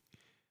know it.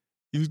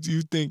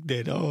 You think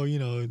that,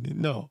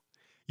 no.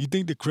 You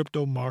think the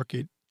crypto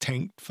market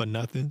tanked for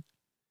nothing?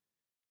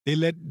 They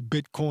let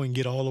Bitcoin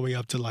get all the way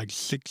up to like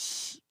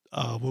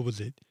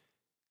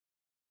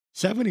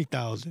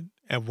 70,000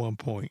 at one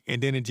point.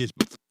 And then it just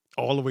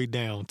all the way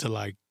down to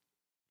like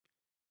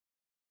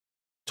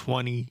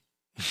 20.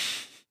 I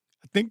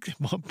think at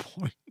one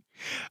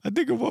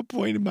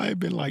point it might have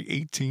been like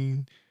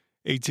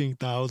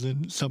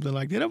 18,000, something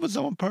like that. That was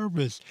on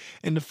purpose.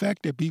 And the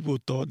fact that people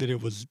thought that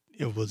it was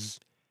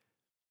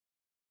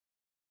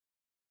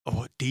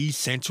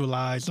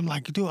decentralized. I'm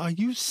like, dude, are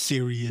you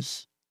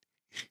serious?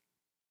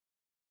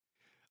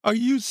 Are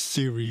you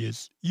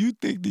serious? You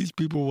think these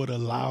people would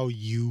allow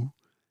you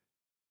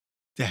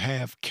to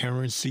have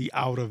currency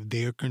out of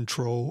their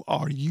control?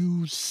 Are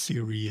you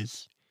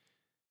serious?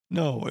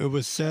 No, it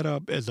was set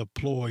up as a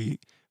ploy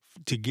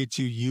to get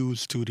you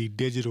used to the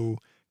digital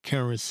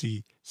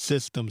currency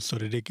system so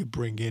that they could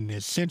bring in their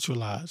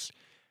centralized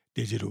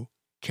digital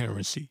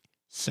currency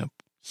system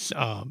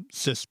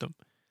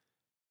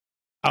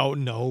out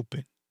in the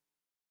open,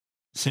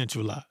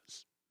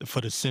 centralized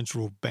for the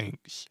central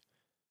banks.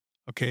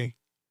 Okay?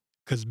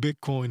 Because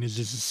Bitcoin is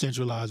just as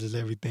centralized as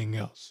everything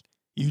else.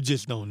 You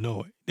just don't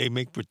know it. They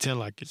make pretend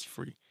like it's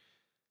free,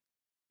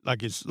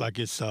 like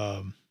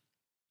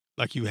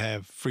you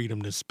have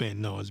freedom to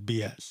spend. No, it's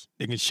BS.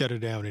 They can shut it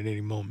down at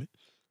any moment.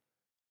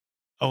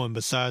 Oh, and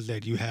besides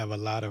that, you have a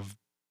lot of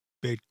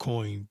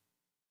Bitcoin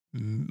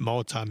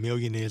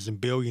multimillionaires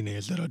and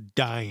billionaires that are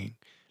dying.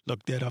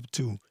 Look that up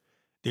too.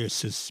 They're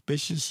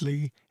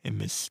suspiciously and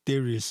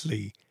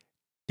mysteriously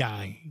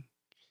dying.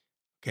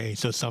 Okay,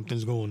 so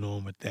something's going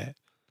on with that.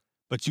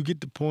 But you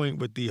get the point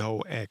with the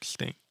whole X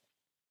thing.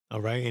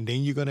 All right. And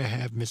then you're going to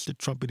have Mr.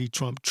 Trumpity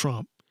Trump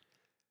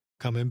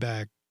coming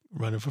back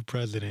running for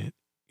president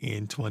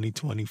in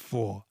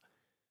 2024.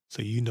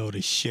 So you know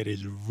the shit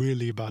is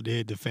really about to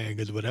hit the fan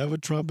because whatever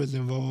Trump is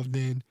involved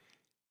in,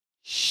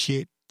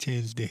 shit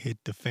tends to hit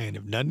the fan.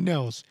 If nothing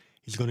else,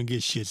 he's going to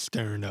get shit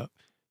stirred up.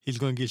 He's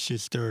going to get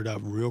shit stirred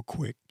up real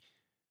quick.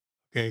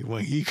 Okay.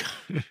 When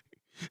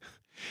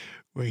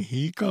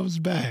he comes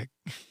back,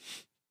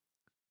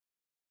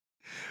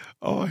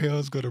 all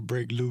hell's going to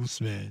break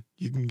loose, man.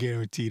 You can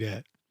guarantee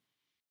that.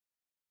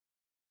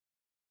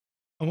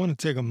 I want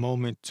to take a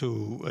moment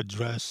to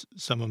address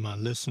some of my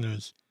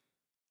listeners.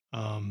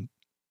 Um,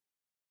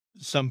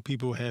 some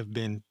people have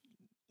been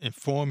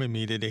informing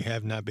me that they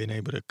have not been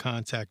able to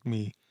contact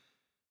me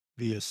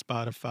via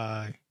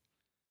Spotify,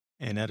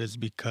 and that is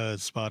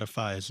because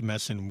Spotify is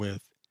messing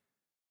with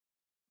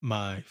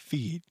my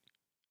feed,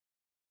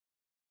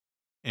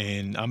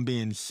 and I'm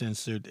being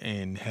censored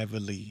and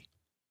heavily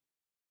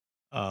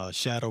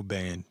shadow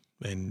banned,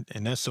 and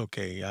that's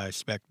okay. I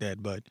expect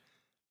that, but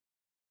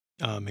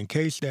in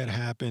case that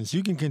happens,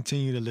 you can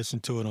continue to listen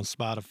to it on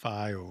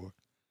Spotify or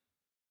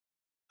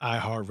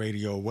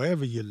iHeartRadio,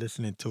 wherever you're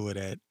listening to it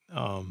at.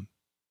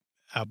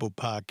 Apple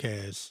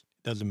Podcasts,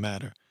 doesn't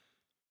matter.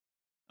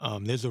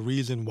 There's a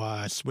reason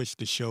why I switched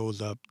the shows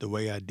up the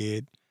way I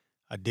did.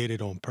 I did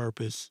it on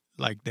purpose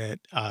like that.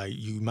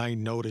 You might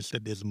notice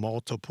that there's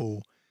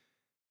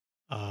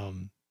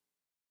um,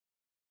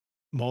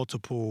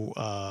 multiple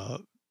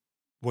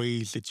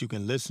ways that you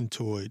can listen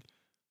to it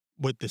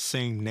with the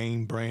same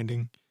name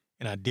branding.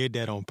 And I did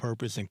that on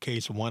purpose in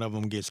case one of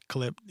them gets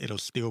clipped, it'll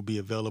still be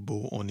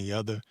available on the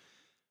other.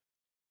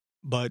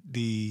 But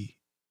the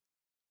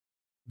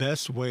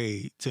best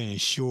way to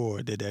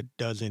ensure that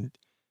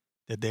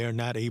they're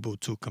not able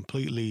to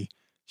completely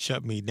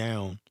shut me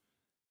down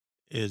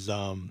is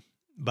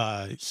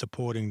by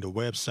supporting the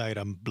website.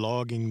 I'm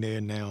blogging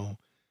there now,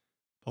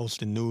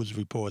 posting news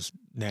reports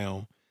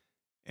now,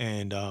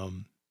 and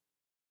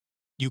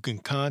you can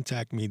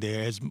contact me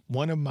there. As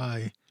one of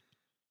my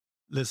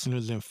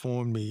listeners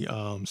informed me,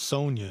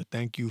 Sonia,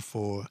 thank you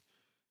for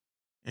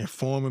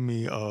informing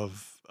me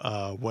of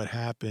what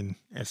happened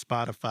at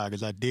Spotify,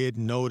 because I did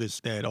notice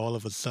that all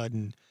of a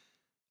sudden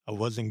I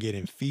wasn't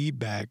getting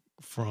feedback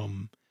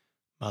from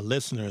my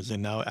listeners,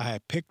 and now I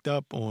had picked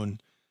up on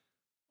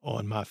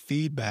my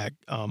feedback.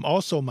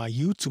 Also, my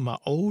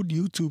old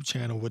YouTube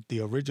channel with the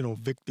original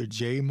Victor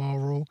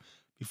JaMorrow,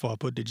 before I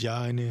put the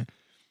J in there,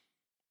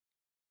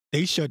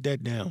 they shut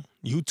that down.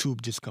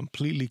 YouTube just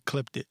completely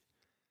clipped it.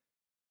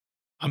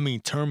 I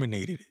mean,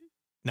 terminated it.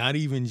 Not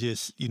even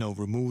just,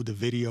 remove the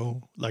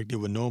video like they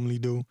would normally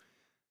do.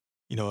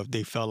 If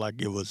they felt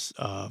like it was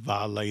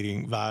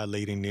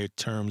violating their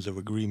terms of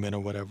agreement or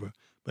whatever.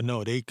 But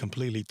no, they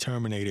completely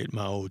terminated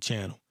my old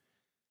channel.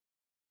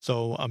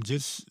 So I'm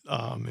just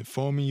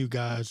informing you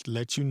guys to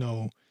let you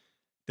know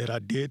that I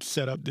did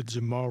set up the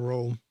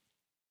JaMorrow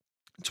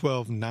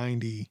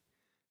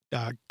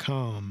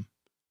 1290.com.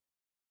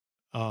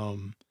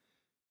 And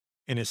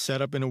it's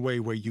set up in a way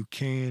where you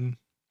can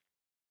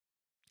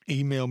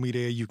email me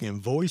there, you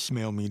can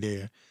voicemail me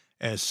there,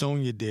 as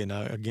Sonia did.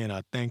 Now, again,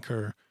 I thank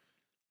her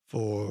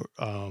for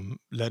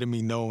letting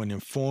me know and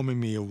informing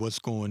me of what's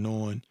going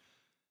on.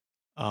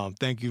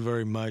 Thank you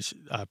very much.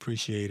 I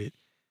appreciate it.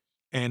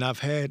 And I've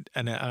had,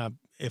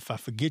 if I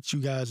forget you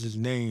guys'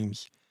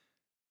 names,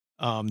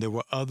 there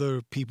were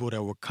other people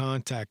that were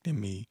contacting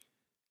me,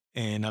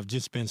 and I've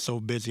just been so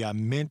busy.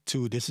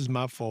 This is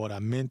my fault. I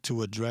meant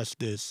to address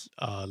this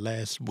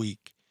last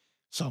week.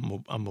 So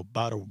I'm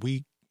about a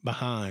week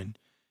behind.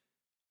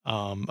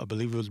 I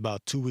believe it was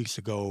about 2 weeks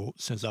ago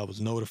since I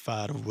was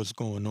notified of what's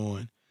going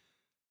on.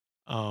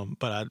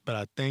 But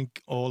I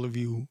thank all of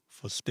you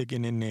for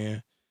sticking in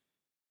there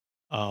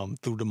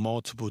through the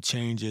multiple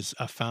changes.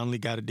 I finally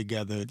got it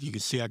together. You can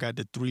see I got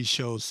the 3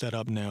 shows set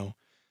up now.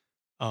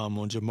 On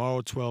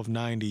JaMorrow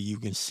 1290, you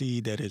can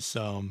see that it's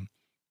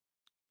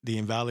The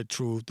Invalid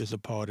Truth is a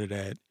part of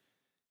that,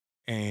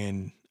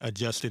 and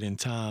Adjusted in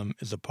Time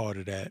is a part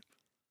of that.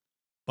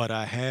 but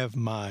I have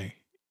my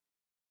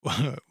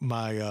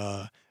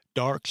my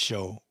dark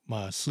show,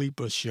 my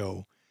sleeper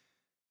show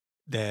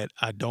that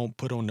I don't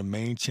put on the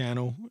main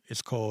channel.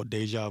 It's called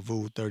Deja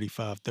Vu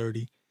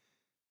 3530.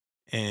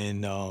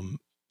 And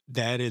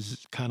that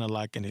is kind of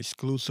like an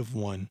exclusive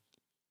one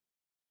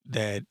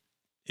that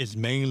is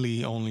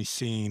mainly only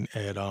seen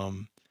at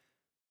the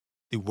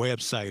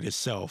website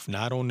itself,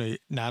 not on the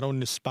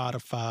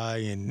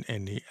Spotify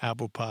and the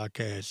Apple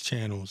Podcast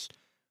channels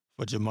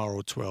for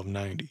JaMorrow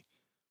 1290.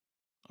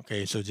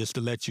 Okay, so just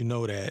to let you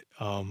know that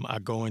I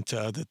go into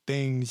other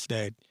things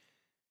that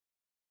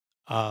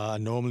I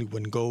normally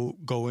wouldn't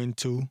go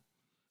into,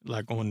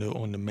 like on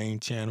the main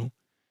channel.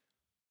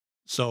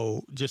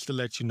 So just to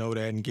let you know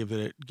that and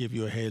give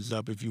you a heads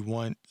up, if you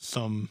want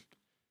some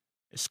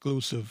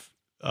exclusive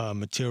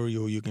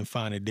material, you can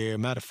find it there.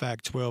 Matter of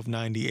fact,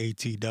 1290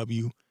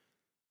 ATW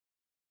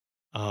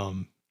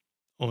um,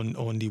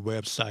 on the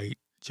website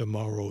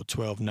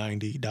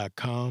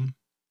JaMorrow1290.com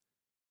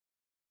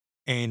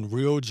and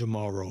Real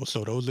JaMorrow.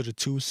 So those are the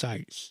two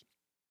sites.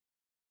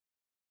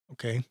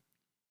 Okay,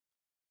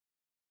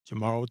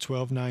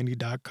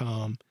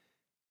 JaMorrow1290.com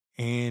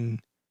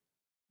and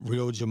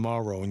Real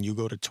JaMorrow, and you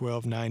go to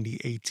 1290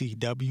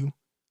 ATW.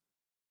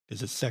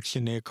 There's a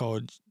section there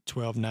called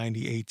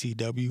 1290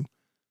 ATW.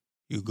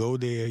 You go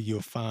there,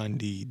 you'll find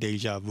the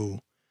Deja Vu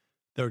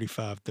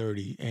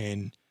 3530.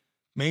 And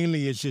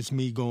mainly it's just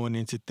me going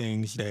into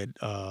things that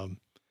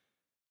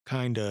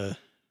kind of,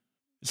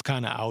 it's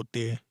kind of out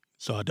there.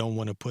 So I don't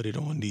want to put it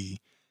on the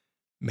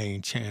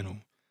main channel.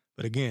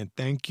 But again,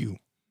 thank you.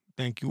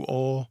 Thank you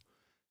all.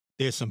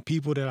 There's some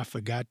people that I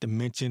forgot to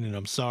mention, and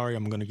I'm sorry.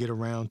 I'm going to get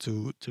around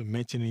to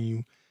mentioning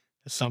you.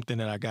 It's something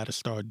that I got to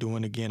start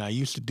doing again. I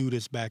used to do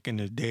this back in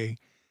the day,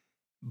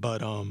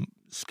 but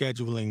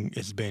scheduling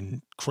has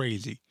been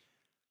crazy.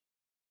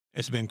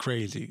 It's been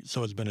crazy.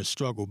 So it's been a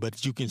struggle.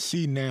 But you can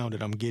see now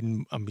that I'm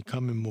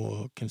becoming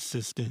more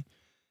consistent.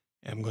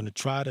 And I'm going to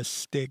try to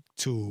stick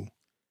to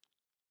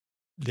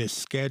this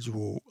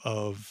schedule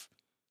of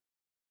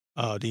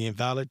the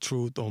Invalid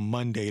Truth on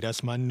Monday.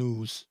 That's my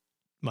news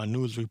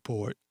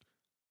report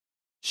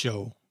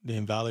show, The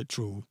Invalid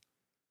Truth.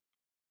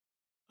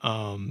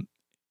 And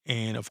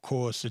of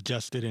course,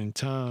 Adjusted in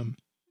Time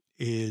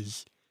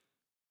is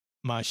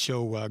my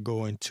show where I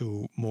go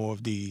into more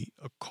of the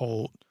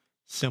occult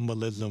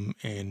symbolism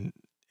and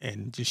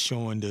just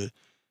showing the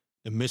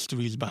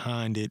mysteries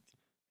behind it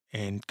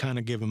and kind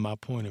of giving my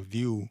point of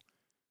view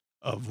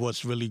of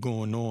what's really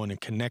going on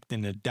and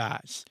connecting the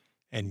dots.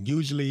 And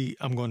usually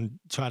I'm going to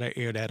try to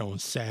air that on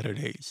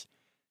Saturdays.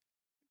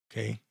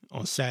 Okay.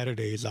 On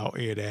Saturdays, I'll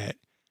air that.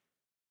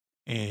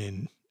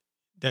 And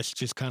that's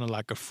just kind of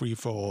like a free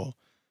for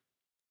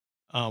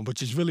all,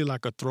 which is really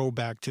like a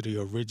throwback to the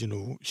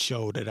original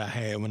show that I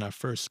had when I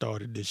first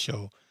started this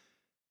show.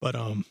 But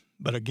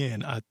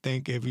again, I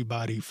thank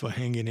everybody for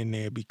hanging in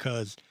there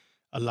because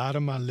a lot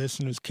of my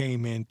listeners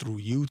came in through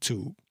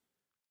YouTube.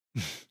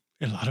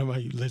 A lot of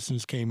my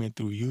listeners came in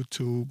through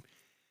YouTube,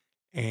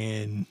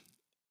 and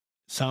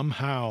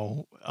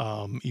somehow,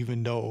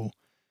 even though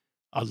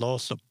I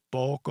lost a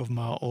bulk of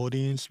my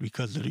audience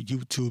because of the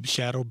YouTube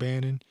shadow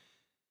banning,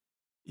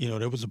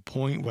 there was a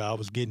point where I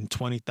was getting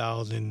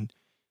 20,000,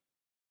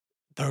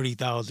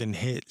 30,000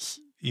 hits,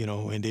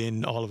 and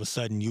then all of a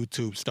sudden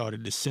YouTube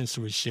started the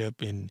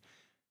censorship and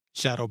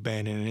shadow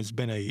banning, and it's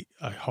been a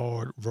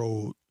hard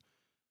road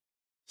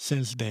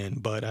since then.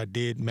 But I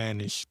did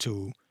manage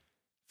to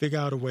figure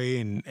out a way,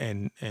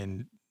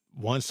 and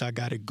once I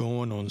got it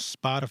going on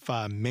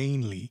Spotify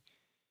mainly,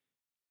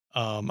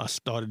 I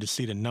started to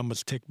see the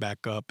numbers tick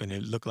back up, and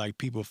it looked like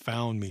people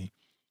found me.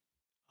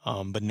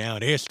 But now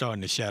they're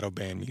starting to shadow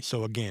ban me.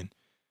 So again,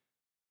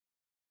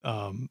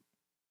 um,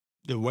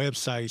 the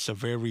websites are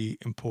very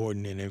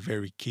important and they're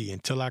very key.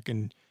 Until I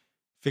can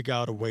figure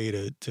out a way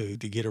to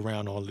get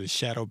around all of the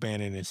shadow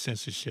banning and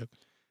censorship.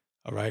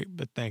 All right,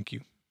 but thank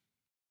you.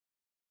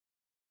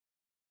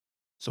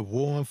 So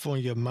war for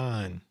your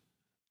mind,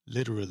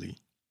 literally.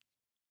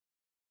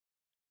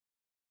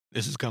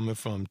 This is coming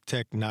from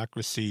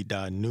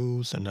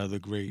technocracy.news, another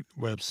great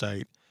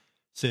website.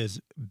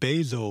 Says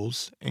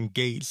Bezos and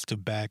Gates to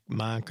back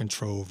mind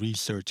control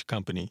research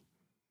company.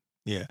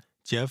 Yeah,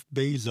 Jeff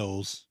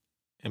Bezos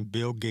and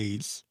Bill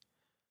Gates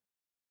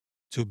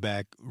to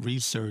back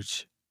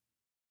research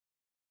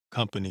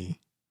company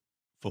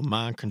for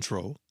mind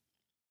control.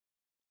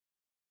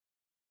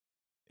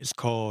 It's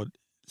called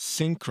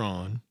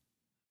Synchron.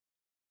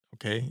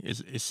 Okay,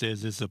 it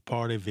says it's a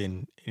part of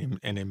an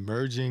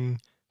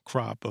emerging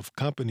crop of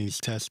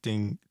companies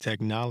testing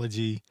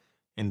technology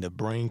in the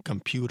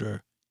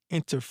brain-computer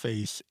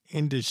interface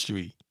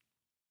industry.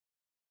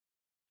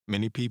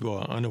 Many people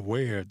are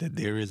unaware that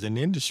there is an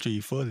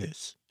industry for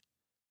this,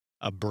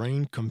 a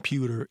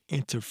brain-computer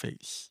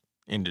interface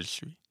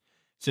industry.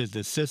 It says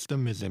the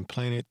system is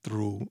implanted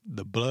through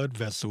the blood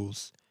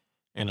vessels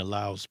and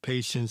allows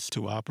patients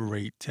to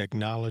operate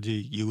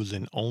technology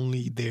using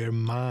only their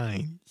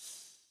minds.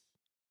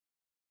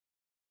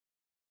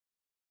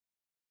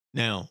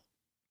 Now,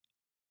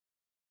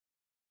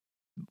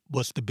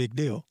 what's the big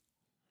deal,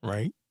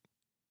 right?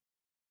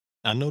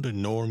 I know the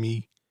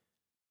normie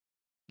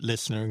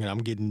listener, and I'm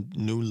getting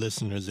new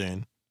listeners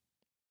in.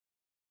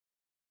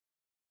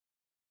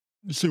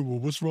 You say, well,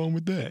 what's wrong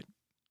with that?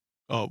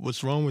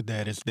 What's wrong with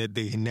that is that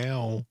they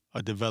now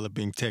are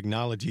developing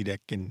technology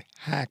that can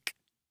hack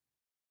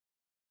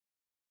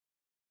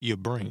your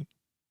brain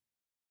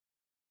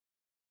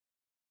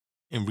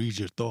and read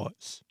your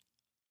thoughts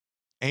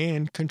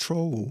and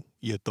control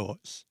your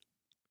thoughts,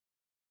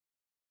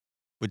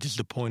 which is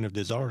the point of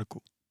this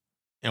article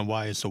and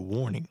why it's a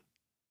warning.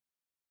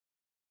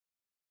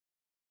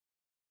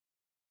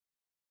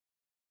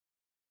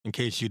 In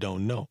case you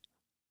don't know,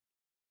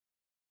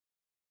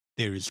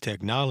 there is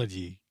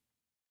technology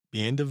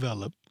being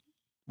developed,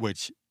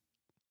 which,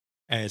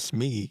 ask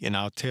me, and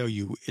I'll tell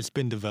you, it's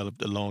been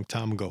developed a long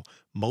time ago.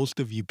 Most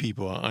of you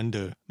people are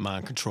under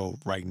mind control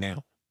right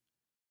now.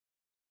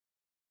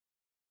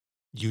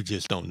 You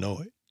just don't know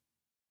it.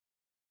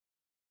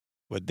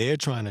 What they're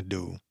trying to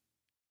do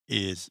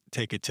is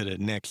take it to the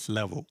next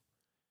level.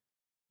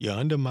 You're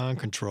under mind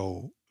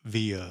control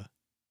via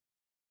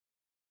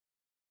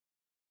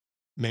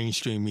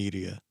mainstream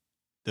media,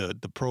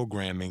 the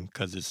programming,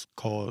 because it's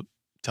called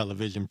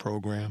television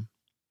program.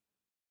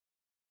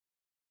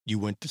 You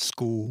went to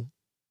school,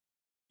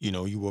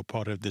 you were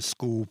part of the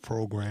school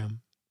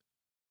program,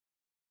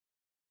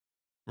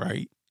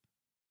 right?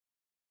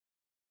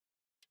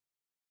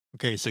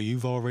 Okay, so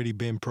you've already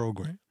been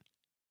programmed.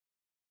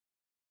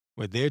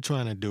 What they're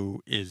trying to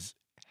do is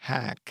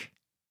hack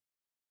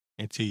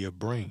into your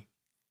brain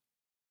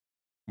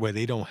where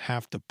they don't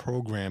have to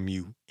program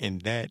you in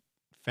that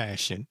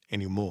fashion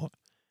anymore.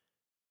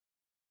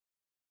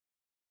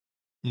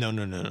 No,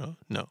 no, no, no,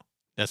 no.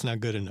 That's not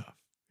good enough.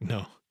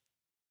 No.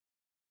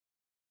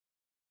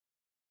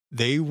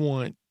 They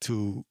want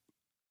to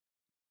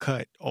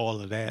cut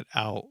all of that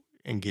out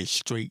and get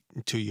straight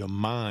into your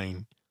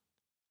mind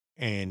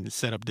and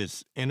set up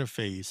this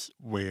interface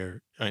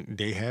where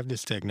they have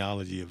this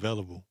technology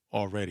available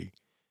already.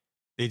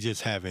 They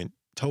just haven't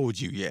told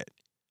you yet.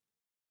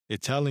 They're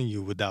telling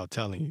you without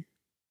telling you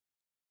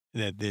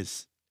that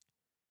this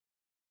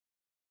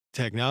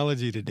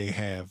technology that they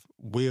have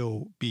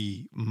will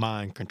be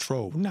mind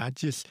control. Not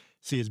just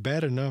see, it's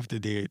bad enough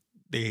that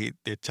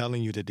they're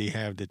telling you that they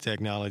have the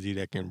technology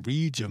that can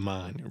read your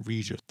mind and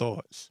read your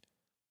thoughts.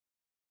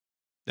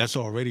 That's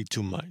already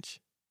too much.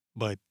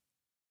 But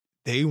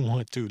they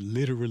want to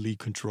literally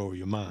control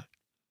your mind.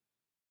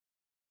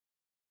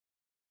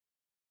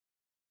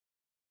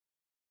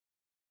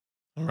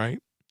 All right.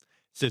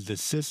 Says the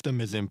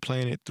system is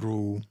implanted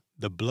through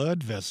the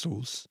blood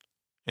vessels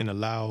and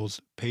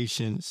allows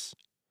patients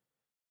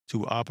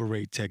to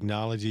operate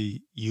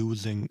technology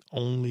using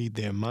only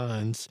their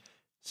minds.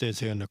 Says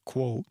here in the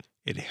quote,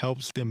 it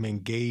helps them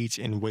engage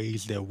in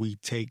ways that we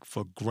take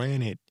for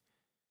granted.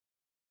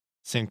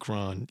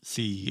 Synchron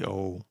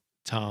CEO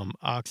Tom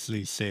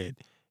Oxley said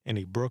in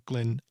a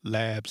Brooklyn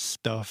lab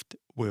stuffed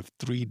with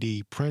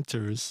 3D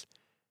printers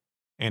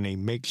and a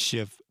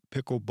makeshift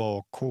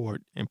pickleball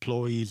court,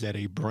 employees at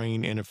a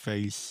brain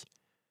interface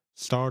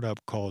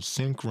startup called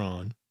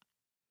Synchron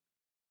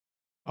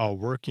are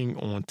working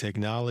on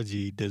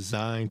technology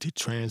designed to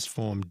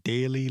transform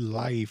daily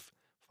life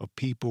for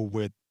people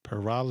with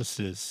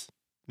paralysis.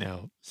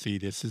 Now, see,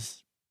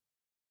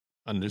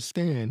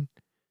 understand,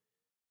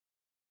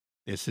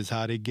 this is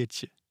how they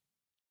get you.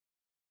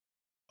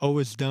 Oh,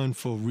 it's done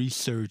for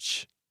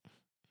research,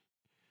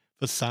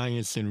 for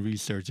science and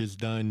research.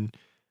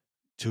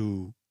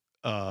 To,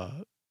 uh,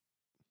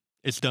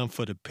 it's done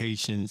for the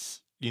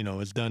patients,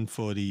 it's done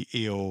for the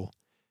ill,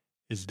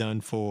 it's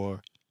done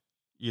for,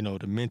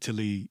 the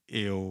mentally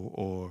ill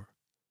or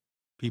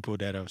people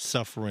that are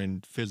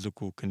suffering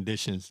physical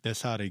conditions.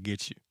 That's how they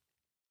get you.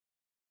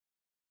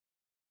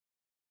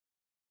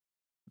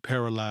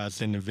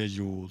 Paralyzed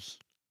individuals.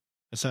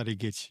 That's how they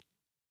get you.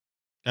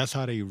 That's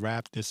how they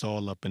wrap this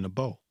all up in a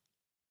bow.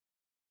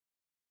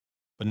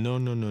 But no,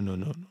 no, no, no,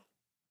 no, no.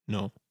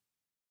 No.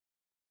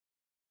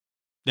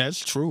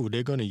 That's true.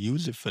 They're going to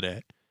use it for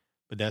that.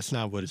 But that's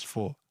not what it's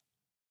for.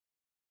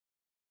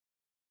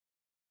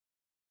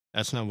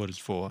 That's not what it's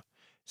for. It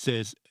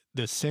says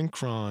the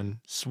synchron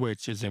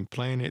switch is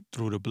implanted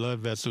through the blood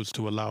vessels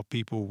to allow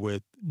people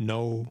with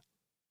no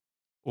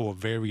or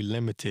very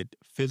limited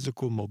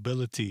physical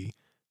mobility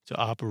to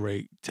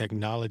operate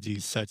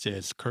technologies such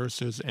as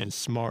cursors and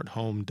smart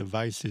home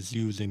devices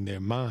using their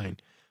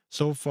mind.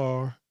 So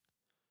far,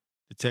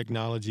 the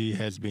technology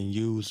has been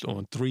used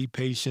on 3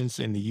 patients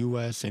in the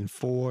US and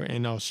 4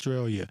 in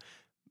Australia.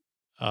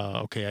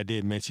 Okay, I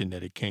did mention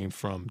that it came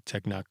from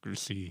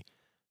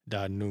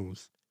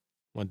technocracy.news.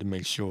 Wanted to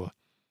make sure.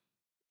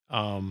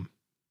 Um,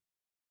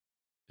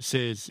 it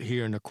says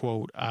here in the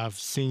quote, I've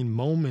seen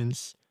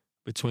moments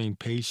between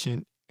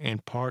patient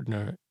and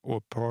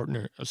or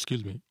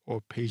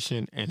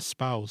patient and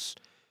spouse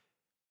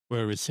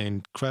where it's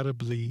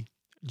incredibly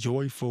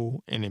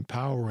joyful and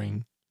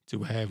empowering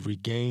to have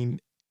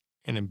regained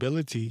an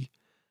ability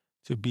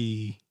to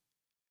be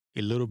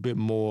a little bit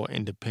more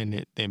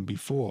independent than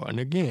before. And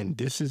again,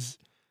 it's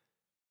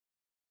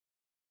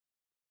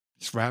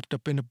wrapped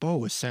up in a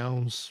bow. It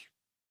sounds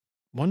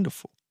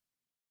Wonderful.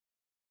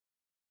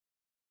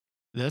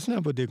 That's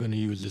not what they're going to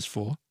use this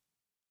for.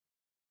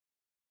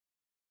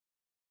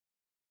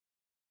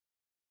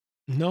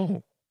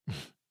 No.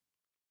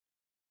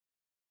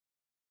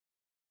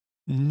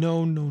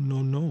 No, no,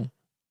 no, no.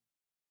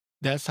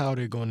 That's how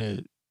they're going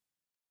to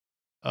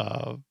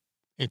uh,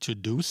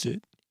 introduce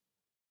it.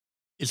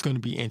 It's going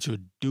to be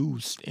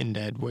introduced in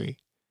that way.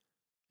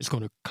 It's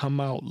going to come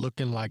out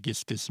looking like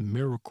it's this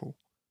miracle.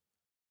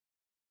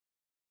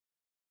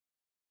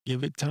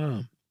 Give it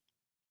time.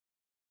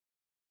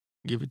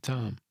 Give it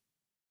time.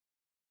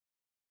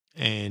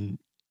 And,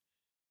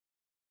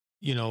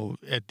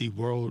 at the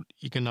World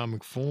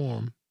Economic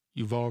Forum,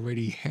 you've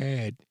already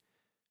had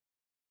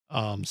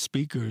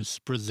speakers,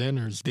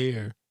 presenters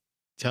there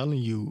telling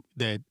you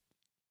that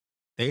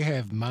they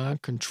have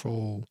mind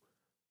control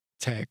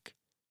tech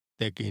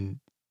that can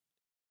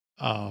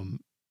um,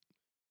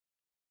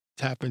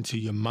 tap into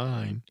your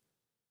mind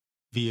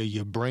via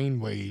your brain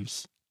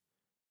waves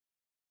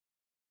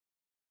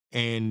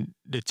and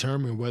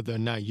determine whether or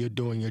not you're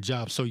doing your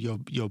job. So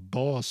your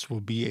boss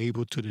will be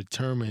able to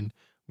determine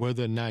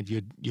whether or not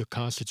you're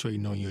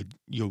concentrating on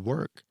your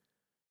work.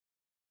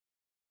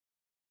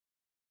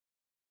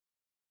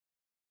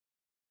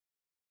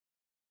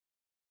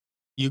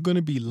 You're going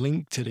to be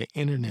linked to the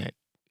internet.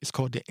 It's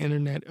called the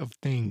Internet of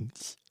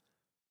Things.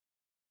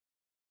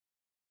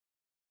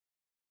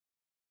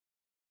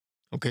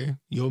 Okay?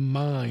 Your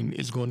mind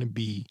is going to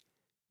be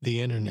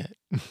the internet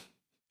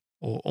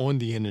or on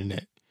the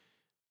internet.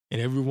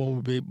 And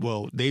everyone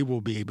they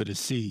will be able to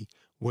see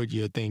what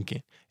you're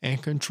thinking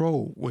and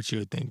control what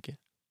you're thinking.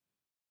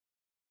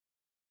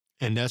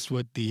 And that's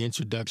what the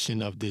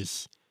introduction of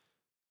this.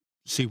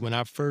 See, when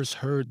I first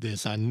heard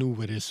this, I knew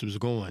where this was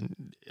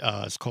going.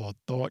 It's called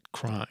thought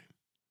crime.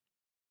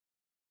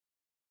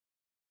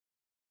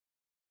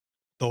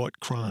 Thought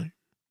crime.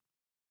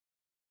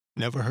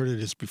 Never heard of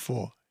this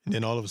before. And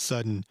then all of a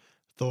sudden,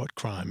 thought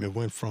crime. It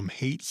went from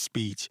hate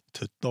speech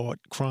to thought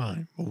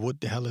crime. Well,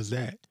 what the hell is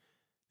that?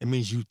 It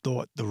means you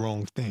thought the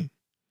wrong thing.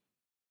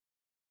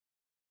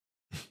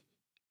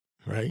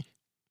 Right?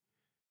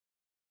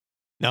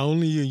 Not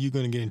only are you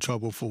going to get in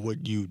trouble for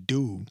what you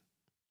do,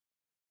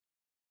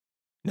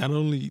 not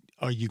only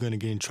are you going to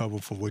get in trouble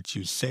for what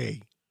you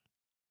say,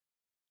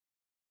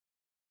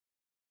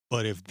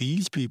 but if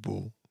these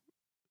people,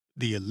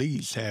 the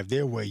elites, have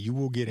their way, you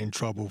will get in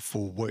trouble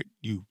for what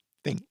you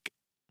think.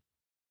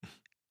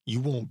 You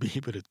won't be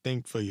able to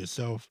think for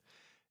yourself.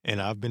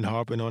 And I've been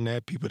harping on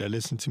that. People that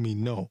listen to me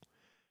know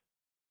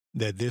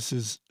that this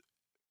is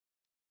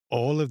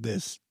all of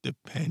this, the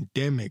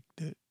pandemic,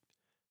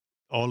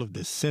 all of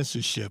the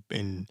censorship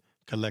and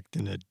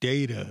collecting the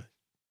data,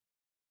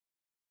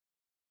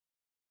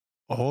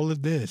 all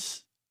of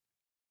this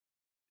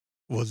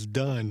was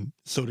done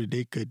so that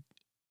they could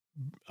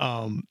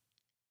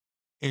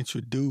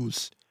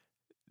introduce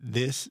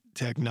this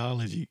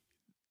technology.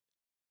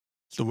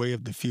 It's the way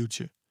of the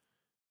future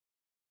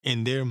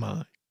in their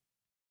mind.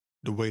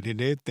 The way that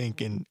they're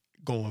thinking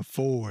going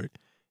forward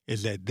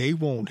is that they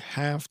won't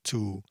have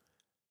to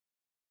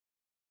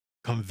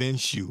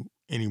convince you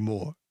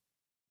anymore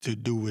to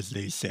do as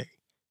they say.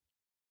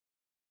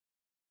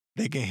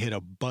 They can hit a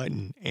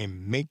button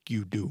and make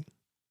you do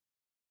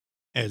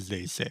as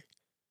they say.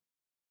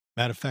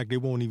 Matter of fact, they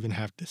won't even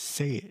have to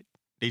say it.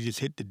 They just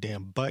hit the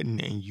damn button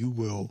and you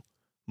will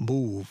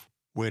move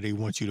where they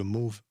want you to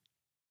move.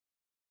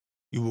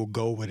 You will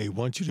go where they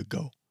want you to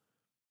go.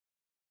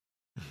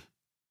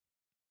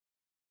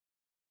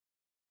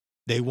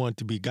 They want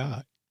to be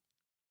God.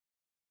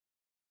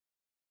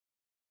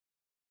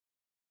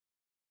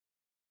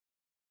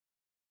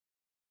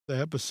 The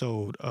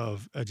episode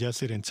of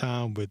Adjusted in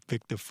Time with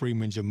Victor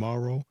Freeman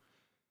JaMorrow,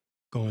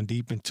 going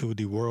deep into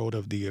the world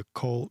of the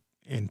occult,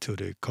 into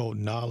the occult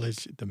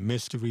knowledge, the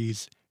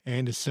mysteries,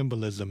 and the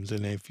symbolisms.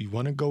 And if you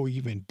want to go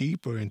even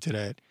deeper into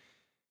that,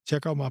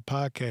 check out my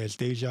podcast,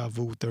 Deja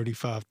Vu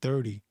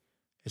 3530,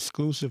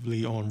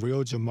 exclusively on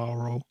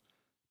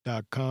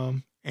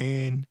realjamorrow.com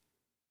and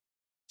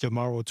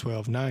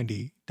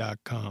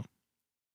jamorrow1290.com.